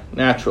this way,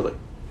 naturally.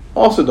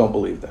 Also don't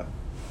believe them.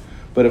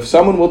 But if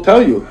someone will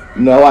tell you,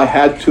 no, I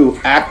had to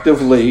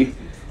actively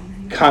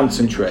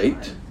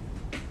concentrate,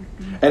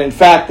 and in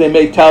fact, they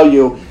may tell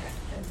you,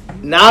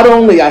 not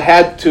only I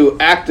had to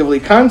actively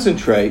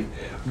concentrate,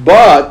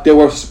 but there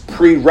was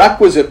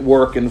prerequisite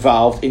work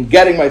involved in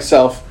getting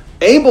myself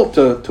able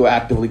to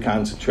actively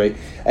concentrate,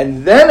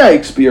 and then I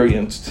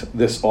experienced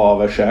this awe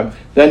of Hashem,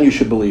 then you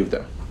should believe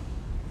them.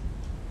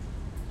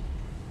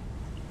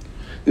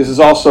 This is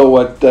also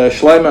what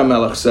Shlomo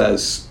Melech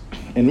says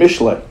in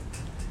Mishlei.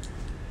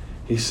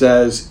 He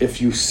says, if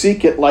you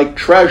seek it like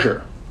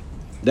treasure,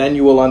 then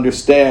you will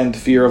understand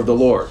fear of the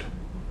Lord.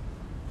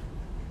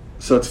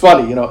 So it's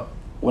funny,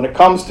 when it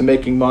comes to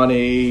making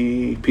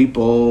money,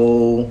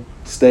 people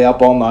stay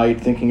up all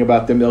night thinking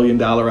about their $1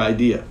 million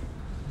idea.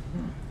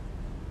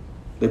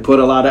 They put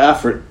a lot of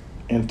effort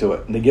into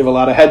it, and they give a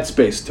lot of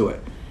headspace to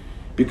it,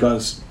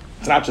 because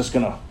it's not just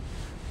going to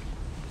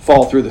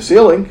fall through the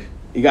ceiling.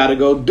 You got to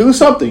go do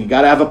something. You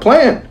got to have a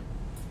plan.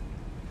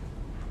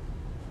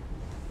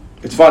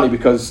 It's funny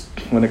because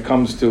when it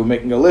comes to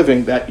making a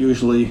living, that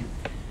usually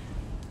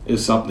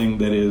is something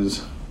that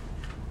is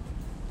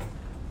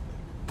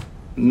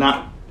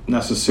not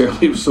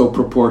necessarily so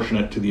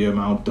proportionate to the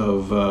amount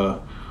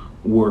of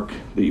work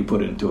that you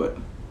put into it.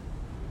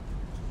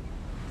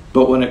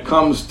 But when it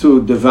comes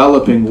to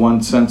developing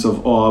one sense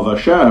of awe of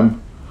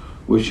Hashem,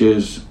 which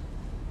is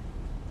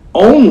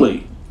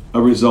only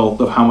a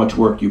result of how much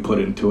work you put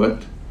into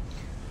it,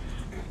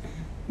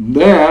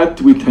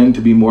 that we tend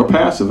to be more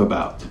passive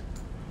about.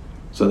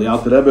 So the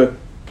Alter Rebbe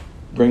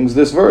brings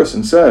this verse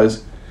and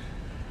says,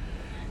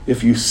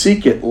 if you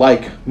seek it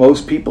like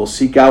most people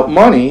seek out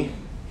money,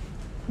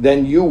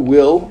 then you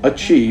will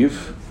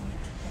achieve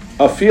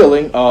a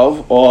feeling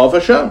of awe of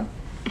Hashem.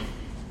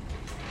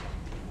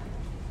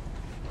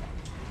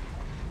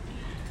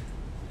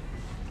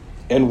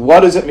 And what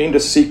does it mean to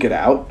seek it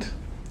out?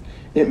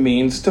 It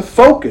means to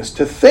focus,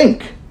 to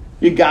think.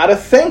 You got to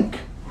think.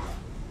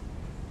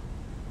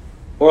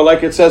 Or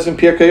like it says in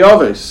Pirkei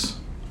Avos,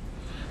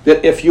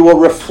 that if you will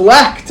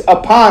reflect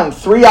upon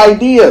 3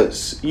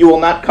 ideas, you will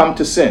not come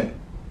to sin.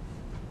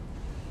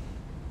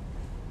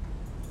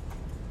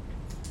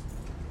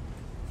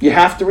 You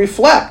have to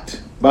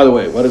reflect. By the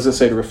way, what does it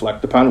say to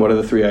reflect upon? What are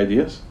the 3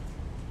 ideas?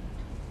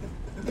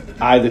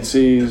 Eye that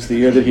sees,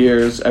 the ear that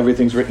hears,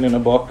 everything's written in a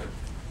book.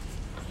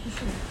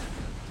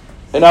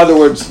 In other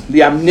words,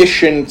 the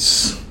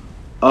omniscience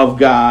of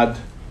God.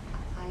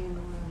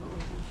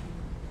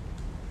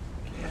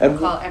 And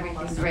call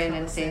everything's written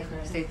in safe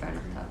front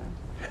of heaven.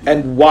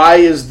 And why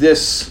is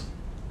this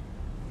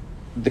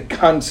the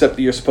concept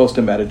that you're supposed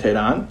to meditate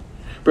on?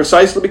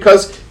 Precisely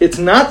because it's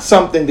not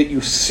something that you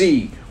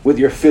see with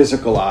your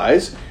physical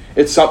eyes.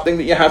 It's something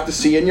that you have to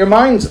see in your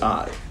mind's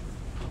eye.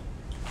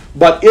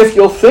 But if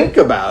you'll think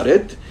about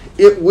it,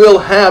 it will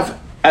have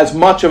as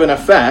much of an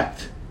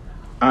effect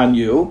on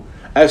you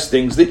as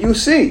things that you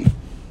see.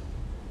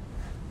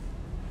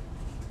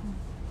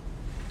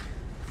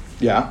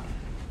 Yeah?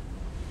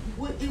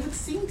 It would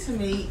seem to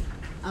me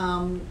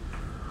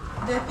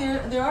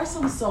that there are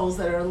some souls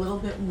that are a little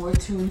bit more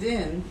tuned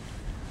in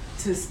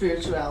to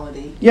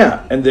spirituality.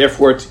 Yeah, and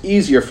therefore it's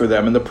easier for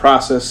them and the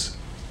process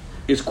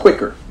is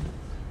quicker.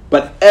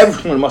 But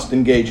everyone must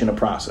engage in a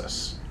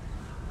process.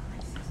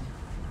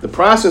 The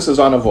process is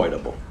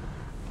unavoidable.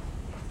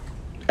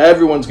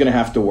 Everyone's going to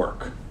have to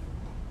work.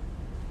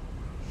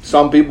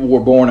 Some people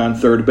were born on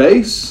third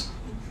base,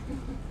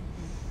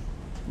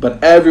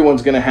 but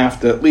everyone's going to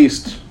have to at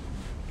least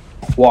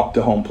walk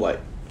to home plate.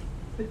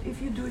 But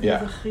if you do it Yeah.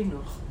 as a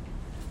chinuch,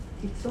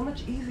 it's so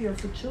much easier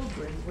for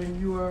children when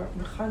you are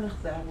mechanech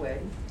that way,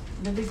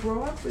 when they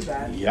grow up with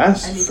that.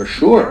 Yes, and for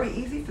sure. It's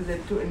very easy for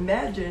them to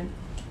imagine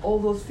all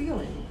those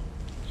feelings.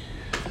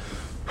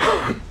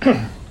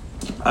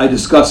 I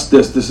discussed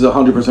this is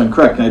 100%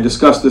 correct, and I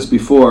discussed this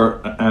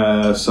before,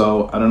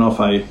 so I don't know if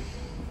I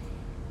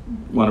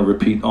want to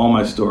repeat all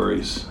my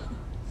stories.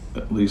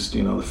 At least,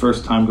 the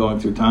first time going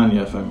through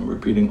Tanya, if I'm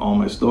repeating all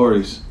my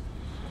stories.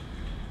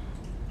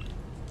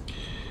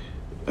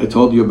 I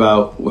told you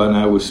about when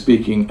I was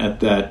speaking at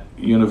that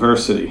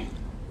university,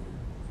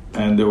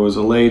 and there was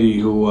a lady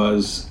who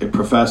was a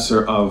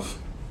professor of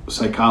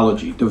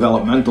psychology,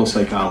 developmental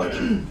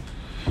psychology,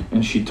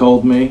 and she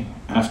told me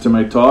after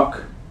my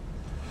talk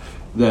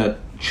that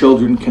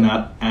children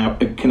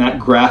cannot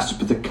grasp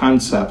the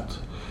concept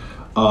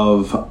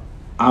of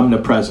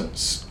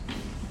omnipresence,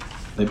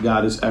 that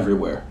God is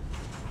everywhere.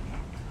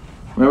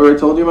 Remember I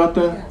told you about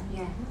that?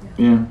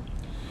 Yeah.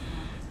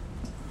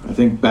 I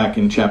think back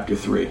in chapter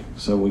 3.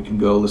 So we can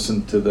go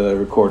listen to the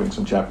recordings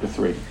from chapter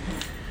 3.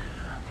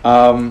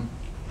 And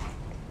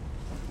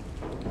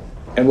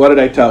what did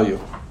I tell you?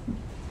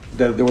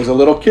 That there was a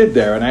little kid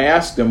there, and I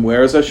asked him,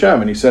 "Where is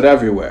Hashem?" And he said,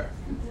 "Everywhere."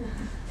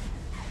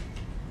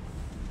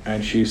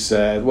 And she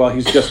said, "Well,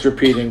 he's just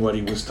repeating what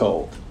he was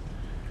told."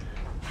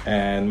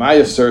 And my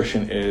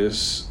assertion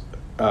is,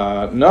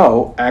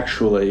 no,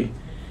 actually,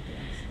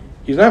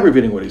 he's not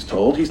repeating what he's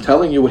told. He's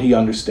telling you what he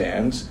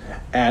understands.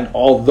 And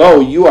although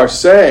you are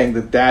saying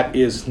that that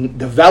is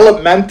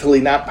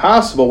developmentally not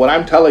possible, what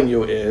I'm telling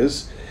you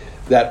is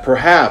that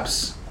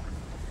perhaps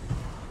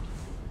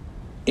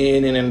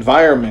in an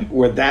environment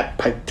where that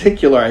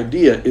particular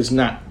idea is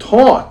not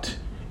taught,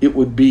 it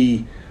would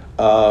be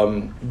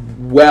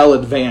well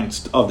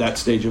advanced of that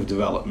stage of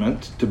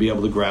development to be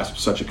able to grasp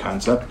such a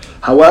concept.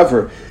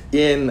 However,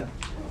 in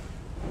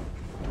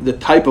the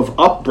type of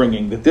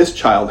upbringing that this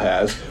child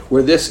has,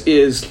 where this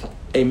is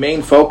a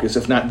main focus,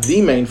 if not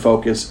the main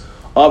focus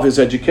of his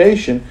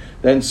education,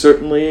 then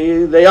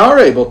certainly they are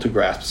able to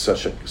grasp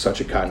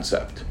such a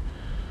concept.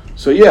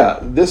 So yeah,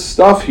 this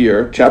stuff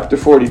here, chapter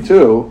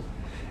 42,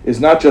 is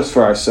not just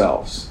for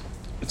ourselves.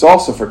 It's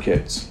also for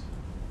kids.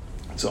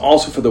 It's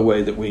also for the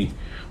way that we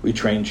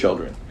train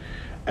children.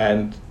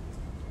 And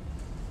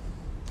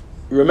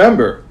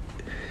remember,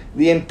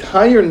 the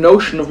entire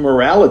notion of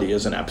morality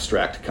is an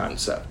abstract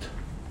concept.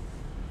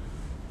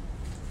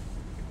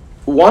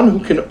 One who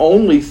can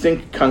only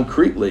think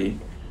concretely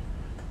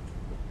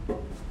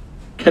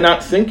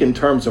cannot think in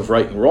terms of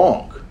right and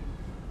wrong.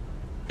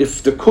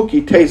 If the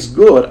cookie tastes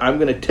good, I'm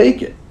going to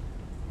take it.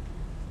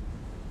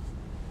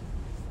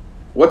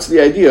 What's the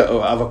idea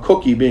of a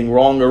cookie being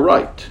wrong or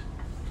right?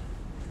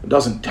 It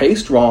doesn't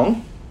taste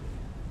wrong.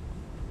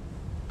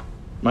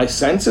 My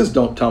senses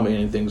don't tell me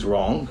anything's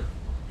wrong.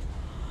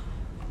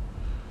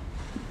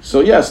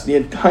 So yes, the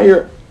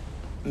entire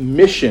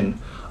mission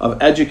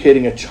of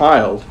educating a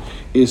child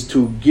is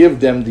to give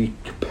them the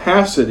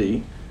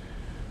capacity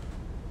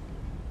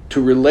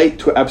to relate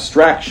to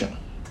abstraction.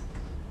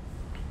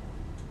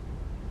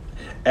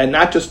 And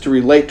not just to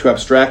relate to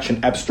abstraction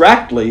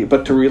abstractly,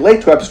 but to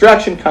relate to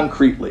abstraction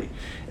concretely.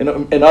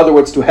 In other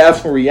words, to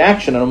have a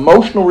reaction, an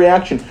emotional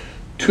reaction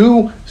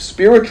to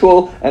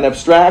spiritual and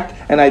abstract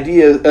and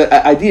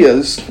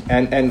ideas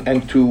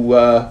and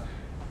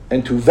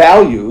to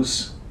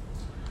values,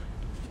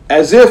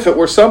 as if it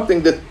were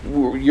something that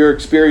you're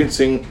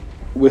experiencing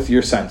with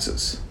your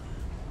senses.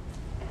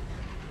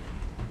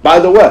 By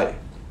the way,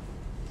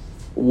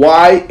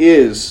 why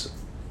is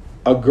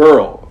a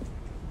girl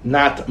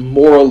not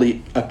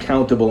morally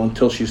accountable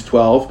until she's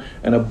 12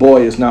 and a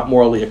boy is not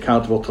morally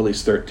accountable till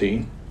he's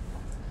 13?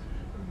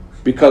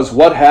 Because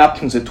what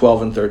happens at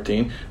 12 and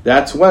 13?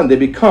 That's when they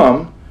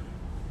become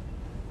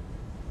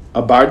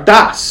a bar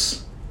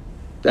das.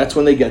 That's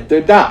when they get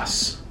their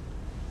das.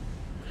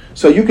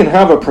 So you can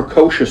have a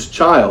precocious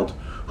child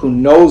who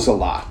knows a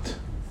lot,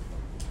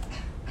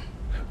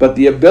 but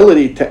the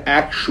ability to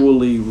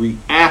actually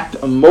react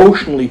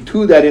emotionally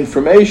to that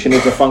information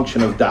is a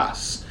function of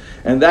das.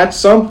 And that's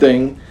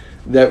something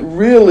that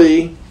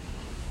really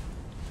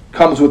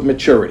comes with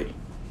maturity.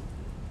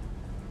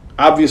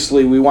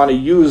 Obviously, we want to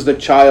use the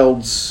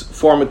child's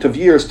formative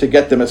years to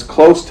get them as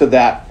close to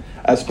that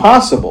as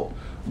possible.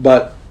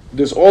 But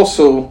there's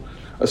also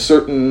a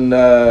certain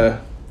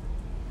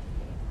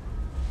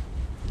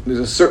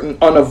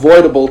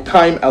unavoidable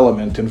time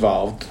element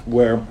involved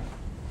where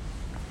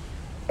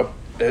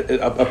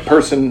a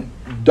person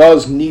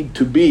does need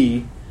to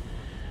be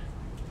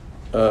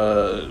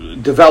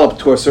developed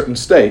to a certain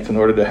state in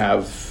order to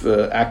have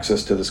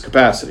access to this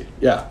capacity.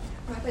 Yeah.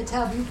 Rabbi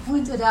Tab, you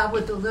pointed out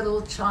with the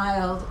little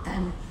child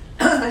and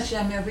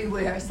Hashem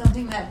everywhere,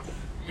 something that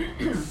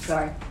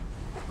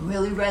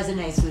really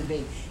resonates with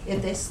me.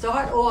 If they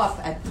start off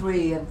at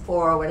 3 and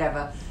 4 or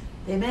whatever,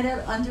 they may not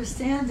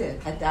understand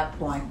it at that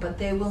point, but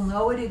they will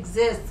know it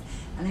exists.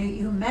 And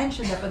you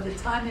mentioned that by the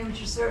time they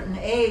reach a certain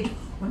age,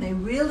 when they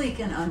really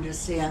can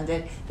understand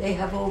it, they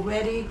have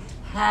already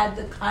had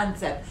the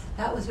concept.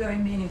 That was very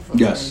meaningful.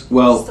 Yes, to me.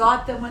 well,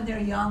 Start them when they're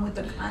young with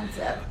the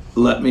concept.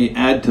 Let me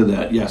add to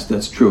that. Yes,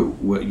 that's true.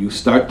 You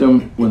start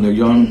them when they're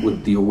young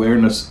with the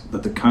awareness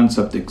that the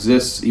concept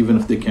exists, even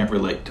if they can't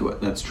relate to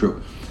it. That's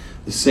true.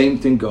 The same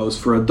thing goes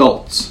for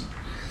adults.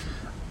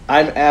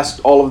 I'm asked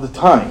all of the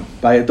time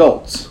by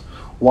adults,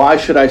 why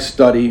should I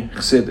study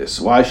Chassidus?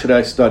 Why should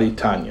I study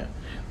Tanya?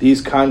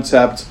 These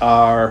concepts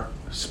are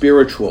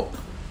spiritual.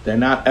 They're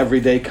not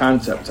everyday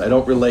concepts. I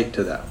don't relate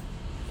to them.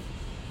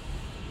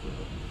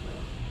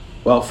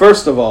 Well,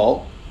 first of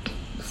all,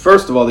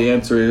 the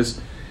answer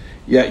is,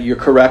 yeah, you're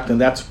correct, and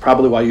that's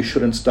probably why you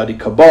shouldn't study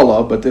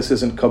Kabbalah, but this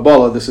isn't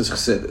Kabbalah, this is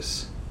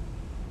Chassidus.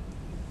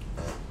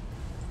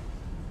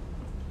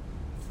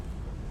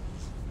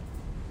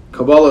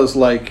 Kabbalah is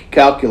like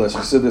calculus,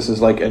 Chassidus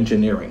is like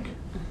engineering.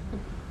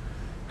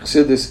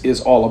 Chassidus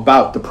is all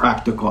about the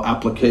practical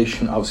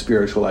application of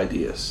spiritual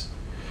ideas.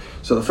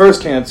 So the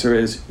first answer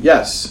is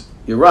yes,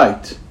 you're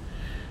right.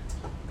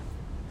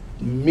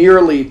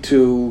 Merely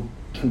to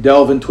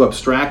delve into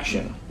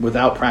abstraction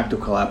without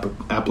practical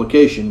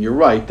application, you're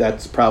right,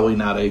 that's probably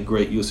not a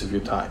great use of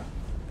your time.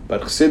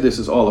 But Chassidus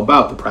is all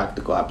about the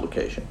practical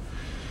application.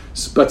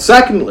 But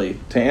secondly,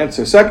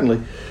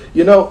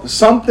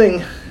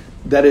 something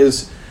that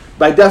is,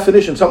 by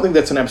definition, something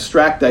that's an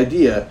abstract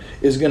idea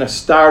is going to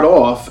start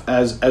off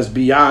as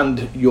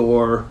beyond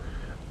your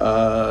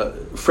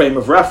frame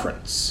of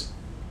reference.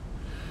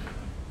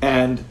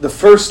 And the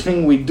first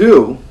thing we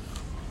do,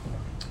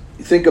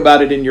 think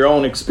about it in your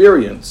own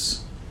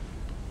experience,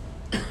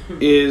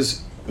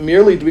 is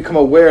merely to become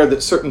aware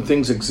that certain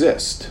things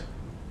exist.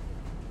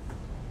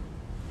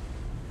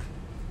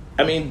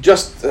 I mean,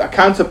 just a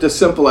concept as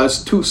simple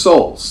as two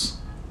souls.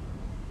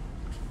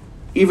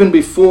 Even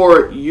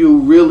before you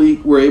really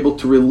were able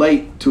to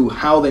relate to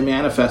how they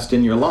manifest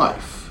in your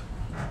life.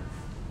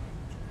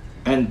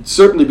 And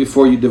certainly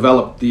before you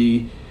developed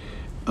the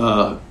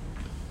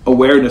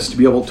awareness to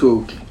be able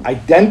to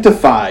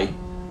identify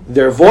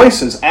their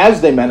voices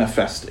as they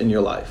manifest in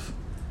your life.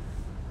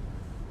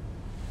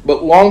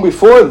 But long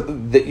before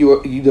that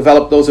you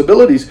developed those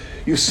abilities,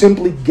 you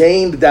simply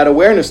gained that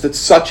awareness that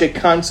such a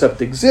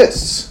concept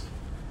exists.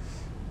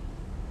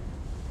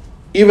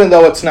 Even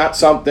though it's not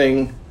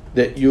something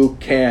that you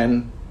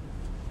can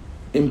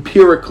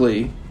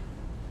empirically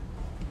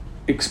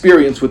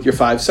experience with your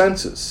five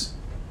senses.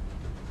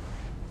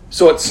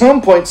 So at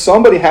some point,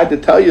 somebody had to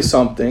tell you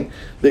something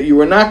that you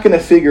were not going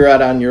to figure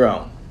out on your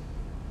own.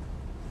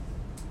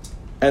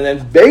 And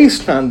then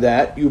based on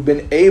that, you've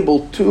been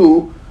able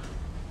to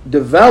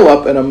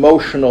develop an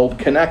emotional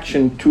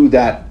connection to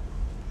that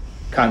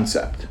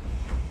concept.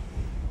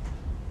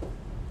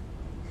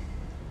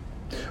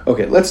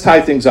 Okay, let's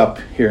tie things up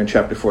here in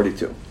chapter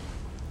 42.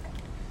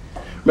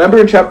 Remember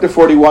in chapter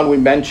 41 we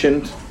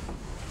mentioned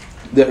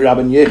that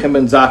Rabbi Yechim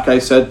ben Zakkai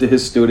said to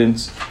his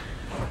students,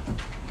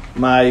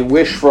 my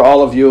wish for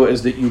all of you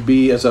is that you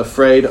be as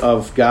afraid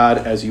of God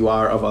as you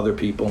are of other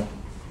people.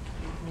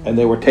 And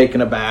they were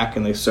taken aback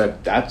and they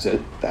said, that's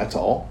it, that's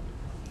all.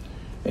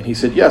 And he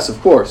said, yes,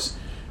 of course.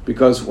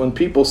 Because when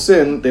people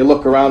sin, they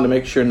look around to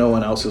make sure no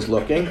one else is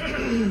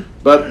looking.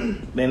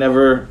 But they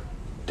never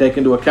take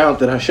into account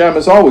that Hashem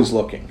is always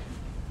looking.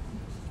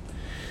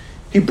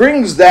 He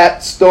brings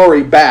that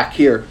story back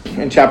here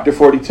in chapter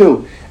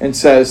 42 and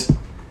says,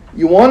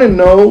 you want to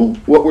know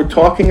what we're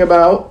talking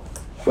about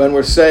when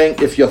we're saying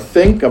if you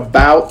think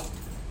about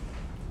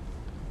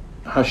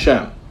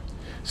Hashem,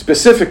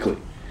 specifically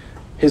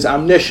his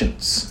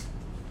omniscience,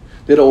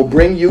 that it will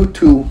bring you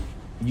to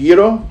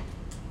Yirah?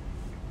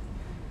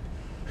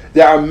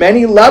 There are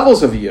many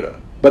levels of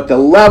Yirah, but the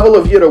level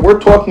of Yirah we're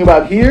talking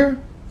about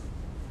here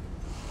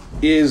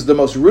is the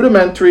most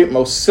rudimentary,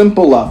 most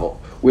simple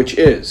level, which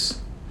is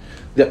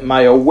that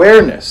my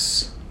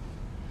awareness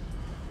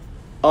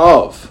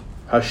of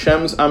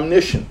Hashem's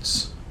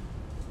omniscience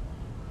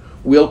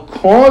will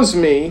cause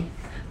me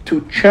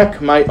to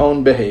check my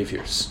own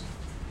behaviors.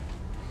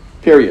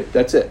 Period.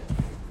 That's it.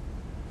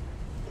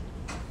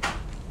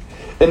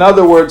 In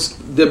other words,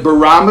 the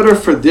barometer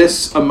for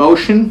this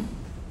emotion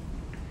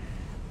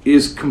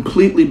is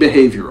completely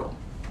behavioral.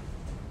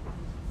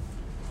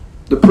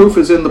 The proof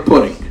is in the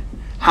pudding.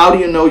 How do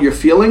you know you're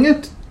feeling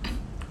it?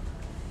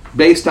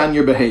 Based on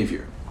your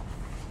behavior.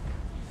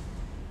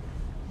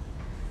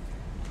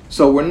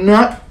 So we're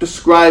not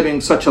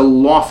describing such a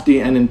lofty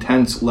and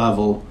intense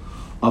level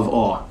of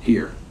awe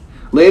here.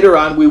 Later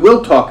on, we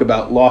will talk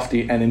about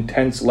lofty and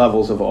intense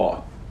levels of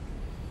awe.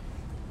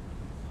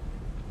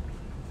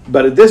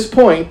 But at this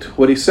point,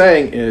 what he's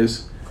saying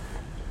is,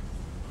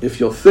 if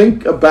you'll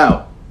think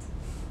about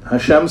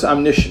Hashem's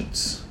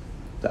omniscience,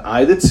 the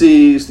eye that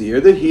sees, the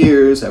ear that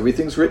hears,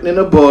 everything's written in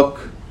a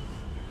book,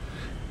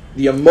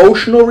 the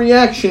emotional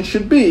reaction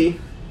should be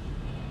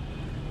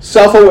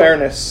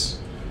self-awareness.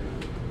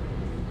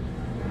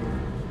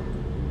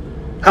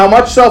 How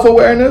much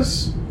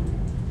self-awareness?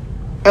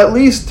 At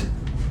least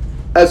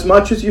as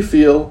much as you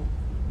feel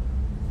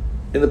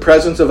in the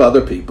presence of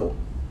other people.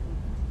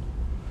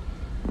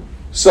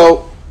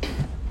 So,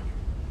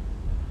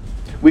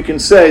 we can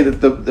say that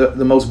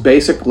the most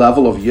basic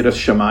level of Yiras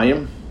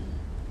Shamayim,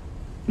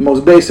 the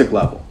most basic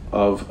level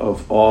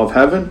of awe of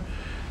heaven,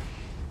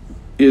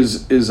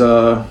 is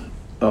a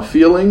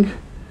feeling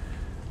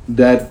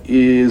that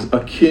is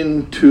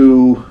akin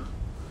to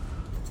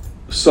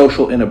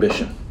social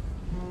inhibition.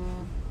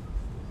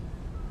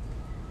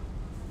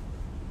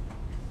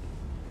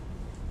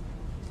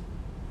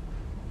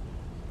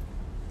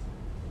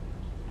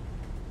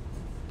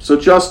 So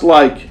just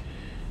like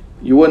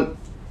you wouldn't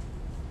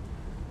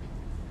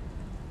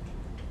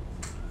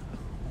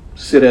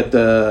sit at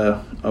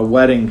a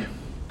wedding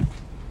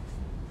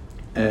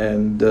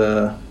and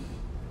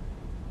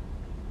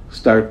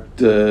start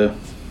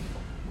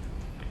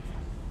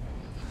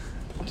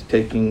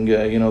taking,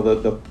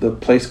 the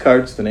place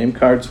cards, the name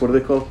cards, what are they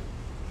called?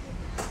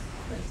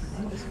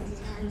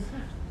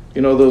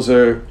 Those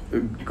are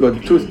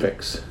good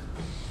toothpicks.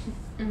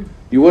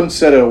 You wouldn't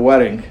sit at a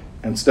wedding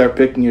and start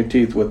picking your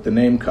teeth with the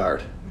name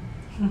card.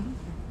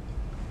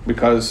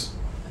 because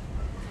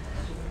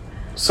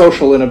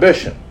social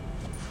inhibition.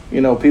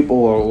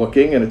 People are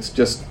looking and it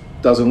just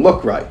doesn't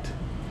look right.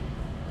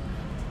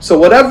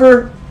 So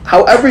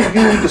however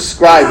you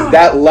describe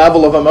that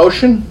level of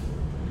emotion,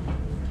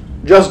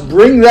 just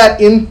bring that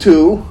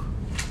into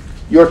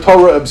your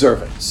Torah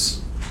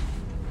observance.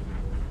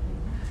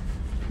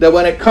 That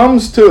when it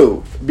comes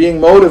to being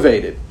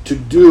motivated to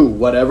do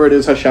whatever it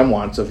is Hashem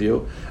wants of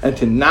you, and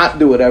to not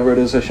do whatever it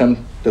is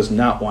Hashem does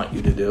not want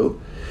you to do,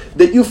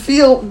 that you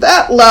feel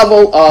that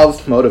level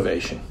of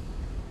motivation.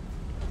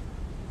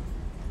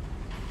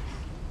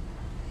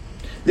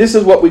 This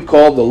is what we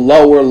call the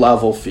lower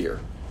level fear.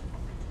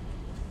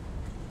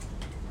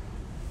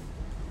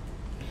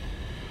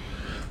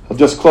 I'll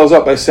just close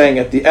up by saying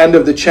at the end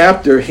of the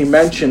chapter, he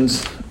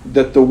mentions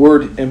that the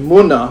word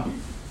emunah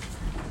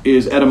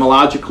is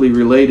etymologically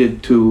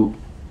related to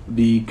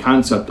the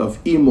concept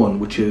of imun,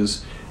 which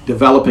is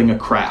developing a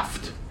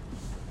craft.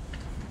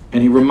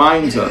 And he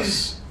reminds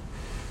us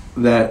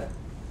that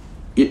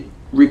it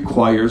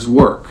requires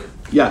work.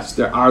 Yes,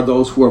 there are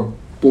those who are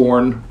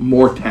born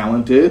more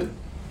talented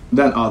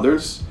than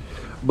others,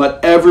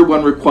 but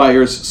everyone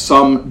requires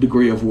some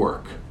degree of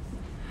work.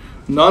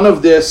 None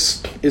of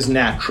this is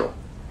natural.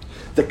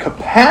 The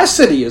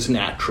capacity is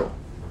natural.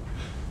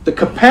 The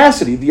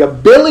capacity, the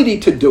ability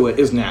to do it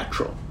is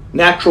natural.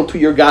 Natural to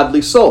your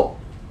godly soul.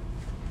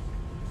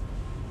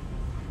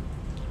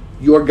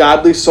 Your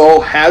godly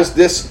soul has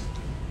this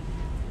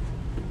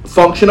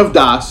function of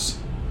das,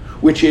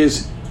 which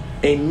is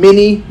a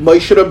mini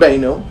Moshe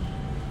Rabbeinu,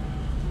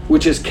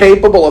 which is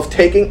capable of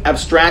taking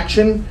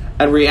abstraction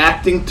and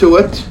reacting to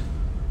it.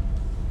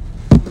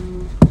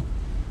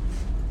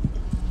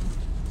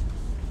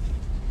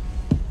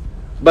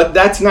 But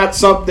that's not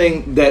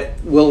something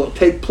that will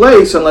take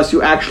place unless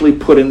you actually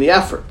put in the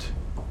effort.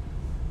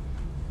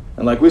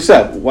 And like we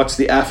said, what's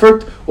the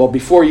effort? Well,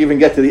 before you even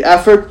get to the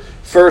effort,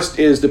 first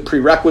is the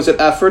prerequisite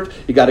effort.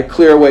 You got to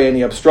clear away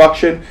any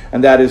obstruction,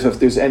 and that is if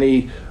there's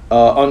any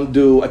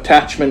undue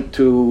attachment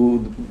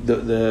to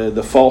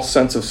the false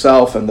sense of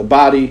self and the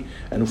body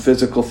and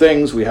physical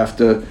things, we have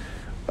to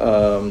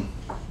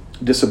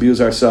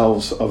disabuse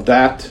ourselves of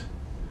that.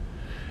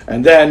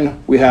 And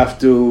then we have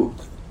to,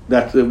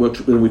 that's what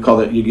we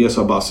call it Yigiyas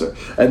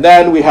HaBasar. And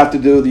then we have to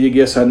do the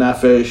Yigiyas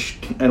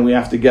HaNefesh, and we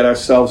have to get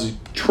ourselves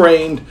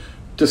trained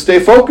to stay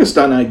focused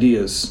on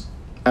ideas,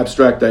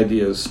 abstract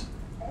ideas,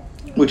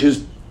 which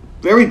is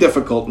very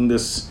difficult in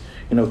this,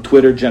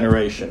 Twitter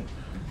generation,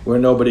 where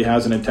nobody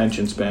has an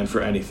attention span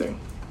for anything.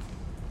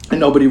 And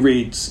nobody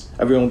reads.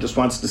 Everyone just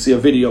wants to see a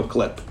video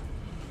clip.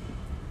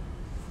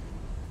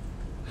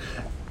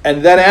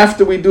 And then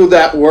after we do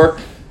that work,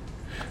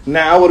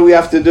 now what do we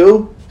have to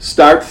do?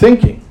 Start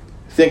thinking.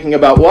 Thinking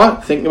about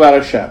what? Thinking about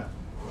Hashem.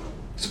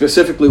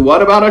 Specifically,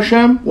 what about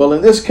Hashem? Well,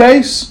 in this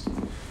case,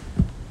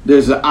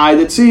 there's an eye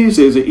that sees,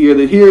 there's an ear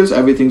that hears,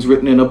 everything's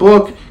written in a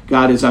book.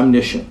 God is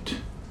omniscient.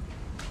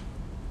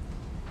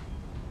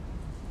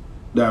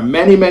 There are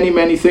many, many,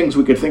 many things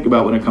we could think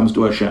about when it comes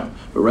to Hashem.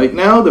 But right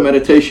now, the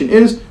meditation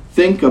is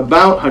think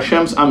about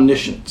Hashem's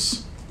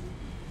omniscience.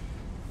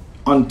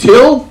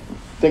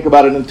 Think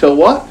about it until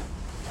what?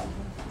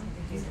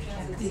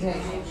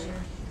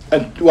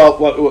 And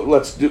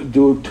let's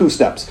do two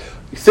steps.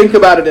 Think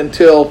about it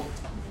until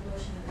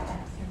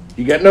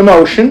you get an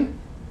emotion,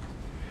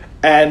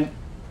 and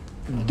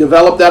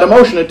develop that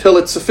emotion until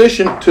it's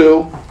sufficient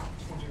to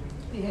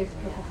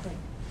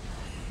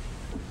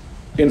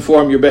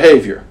inform your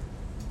behavior.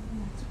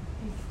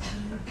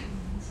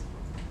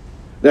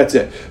 That's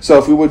it. So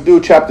if we would do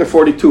chapter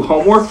 42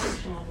 homework,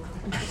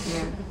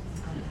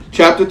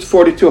 chapter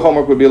 42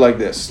 homework would be like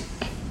this.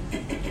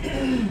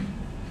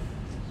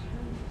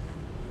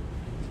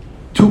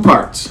 2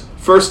 parts.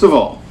 First of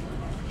all,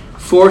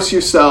 force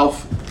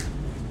yourself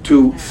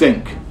to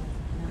think.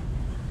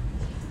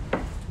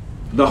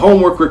 The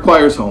homework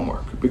requires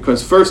homework,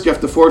 because first you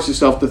have to force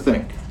yourself to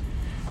think.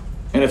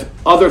 And if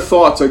other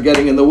thoughts are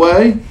getting in the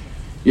way,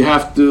 you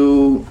have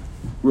to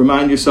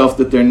remind yourself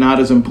that they're not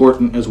as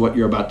important as what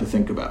you're about to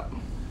think about.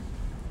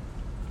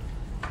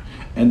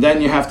 And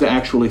then you have to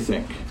actually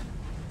think.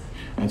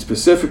 And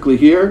specifically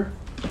here,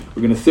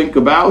 we're going to think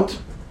about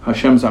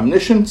Hashem's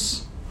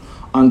omniscience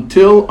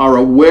until our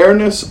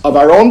awareness of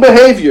our own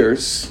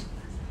behaviors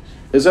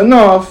is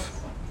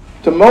enough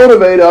to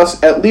motivate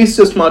us at least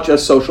as much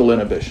as social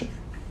inhibition.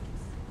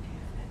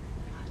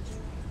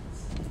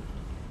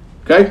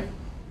 Okay?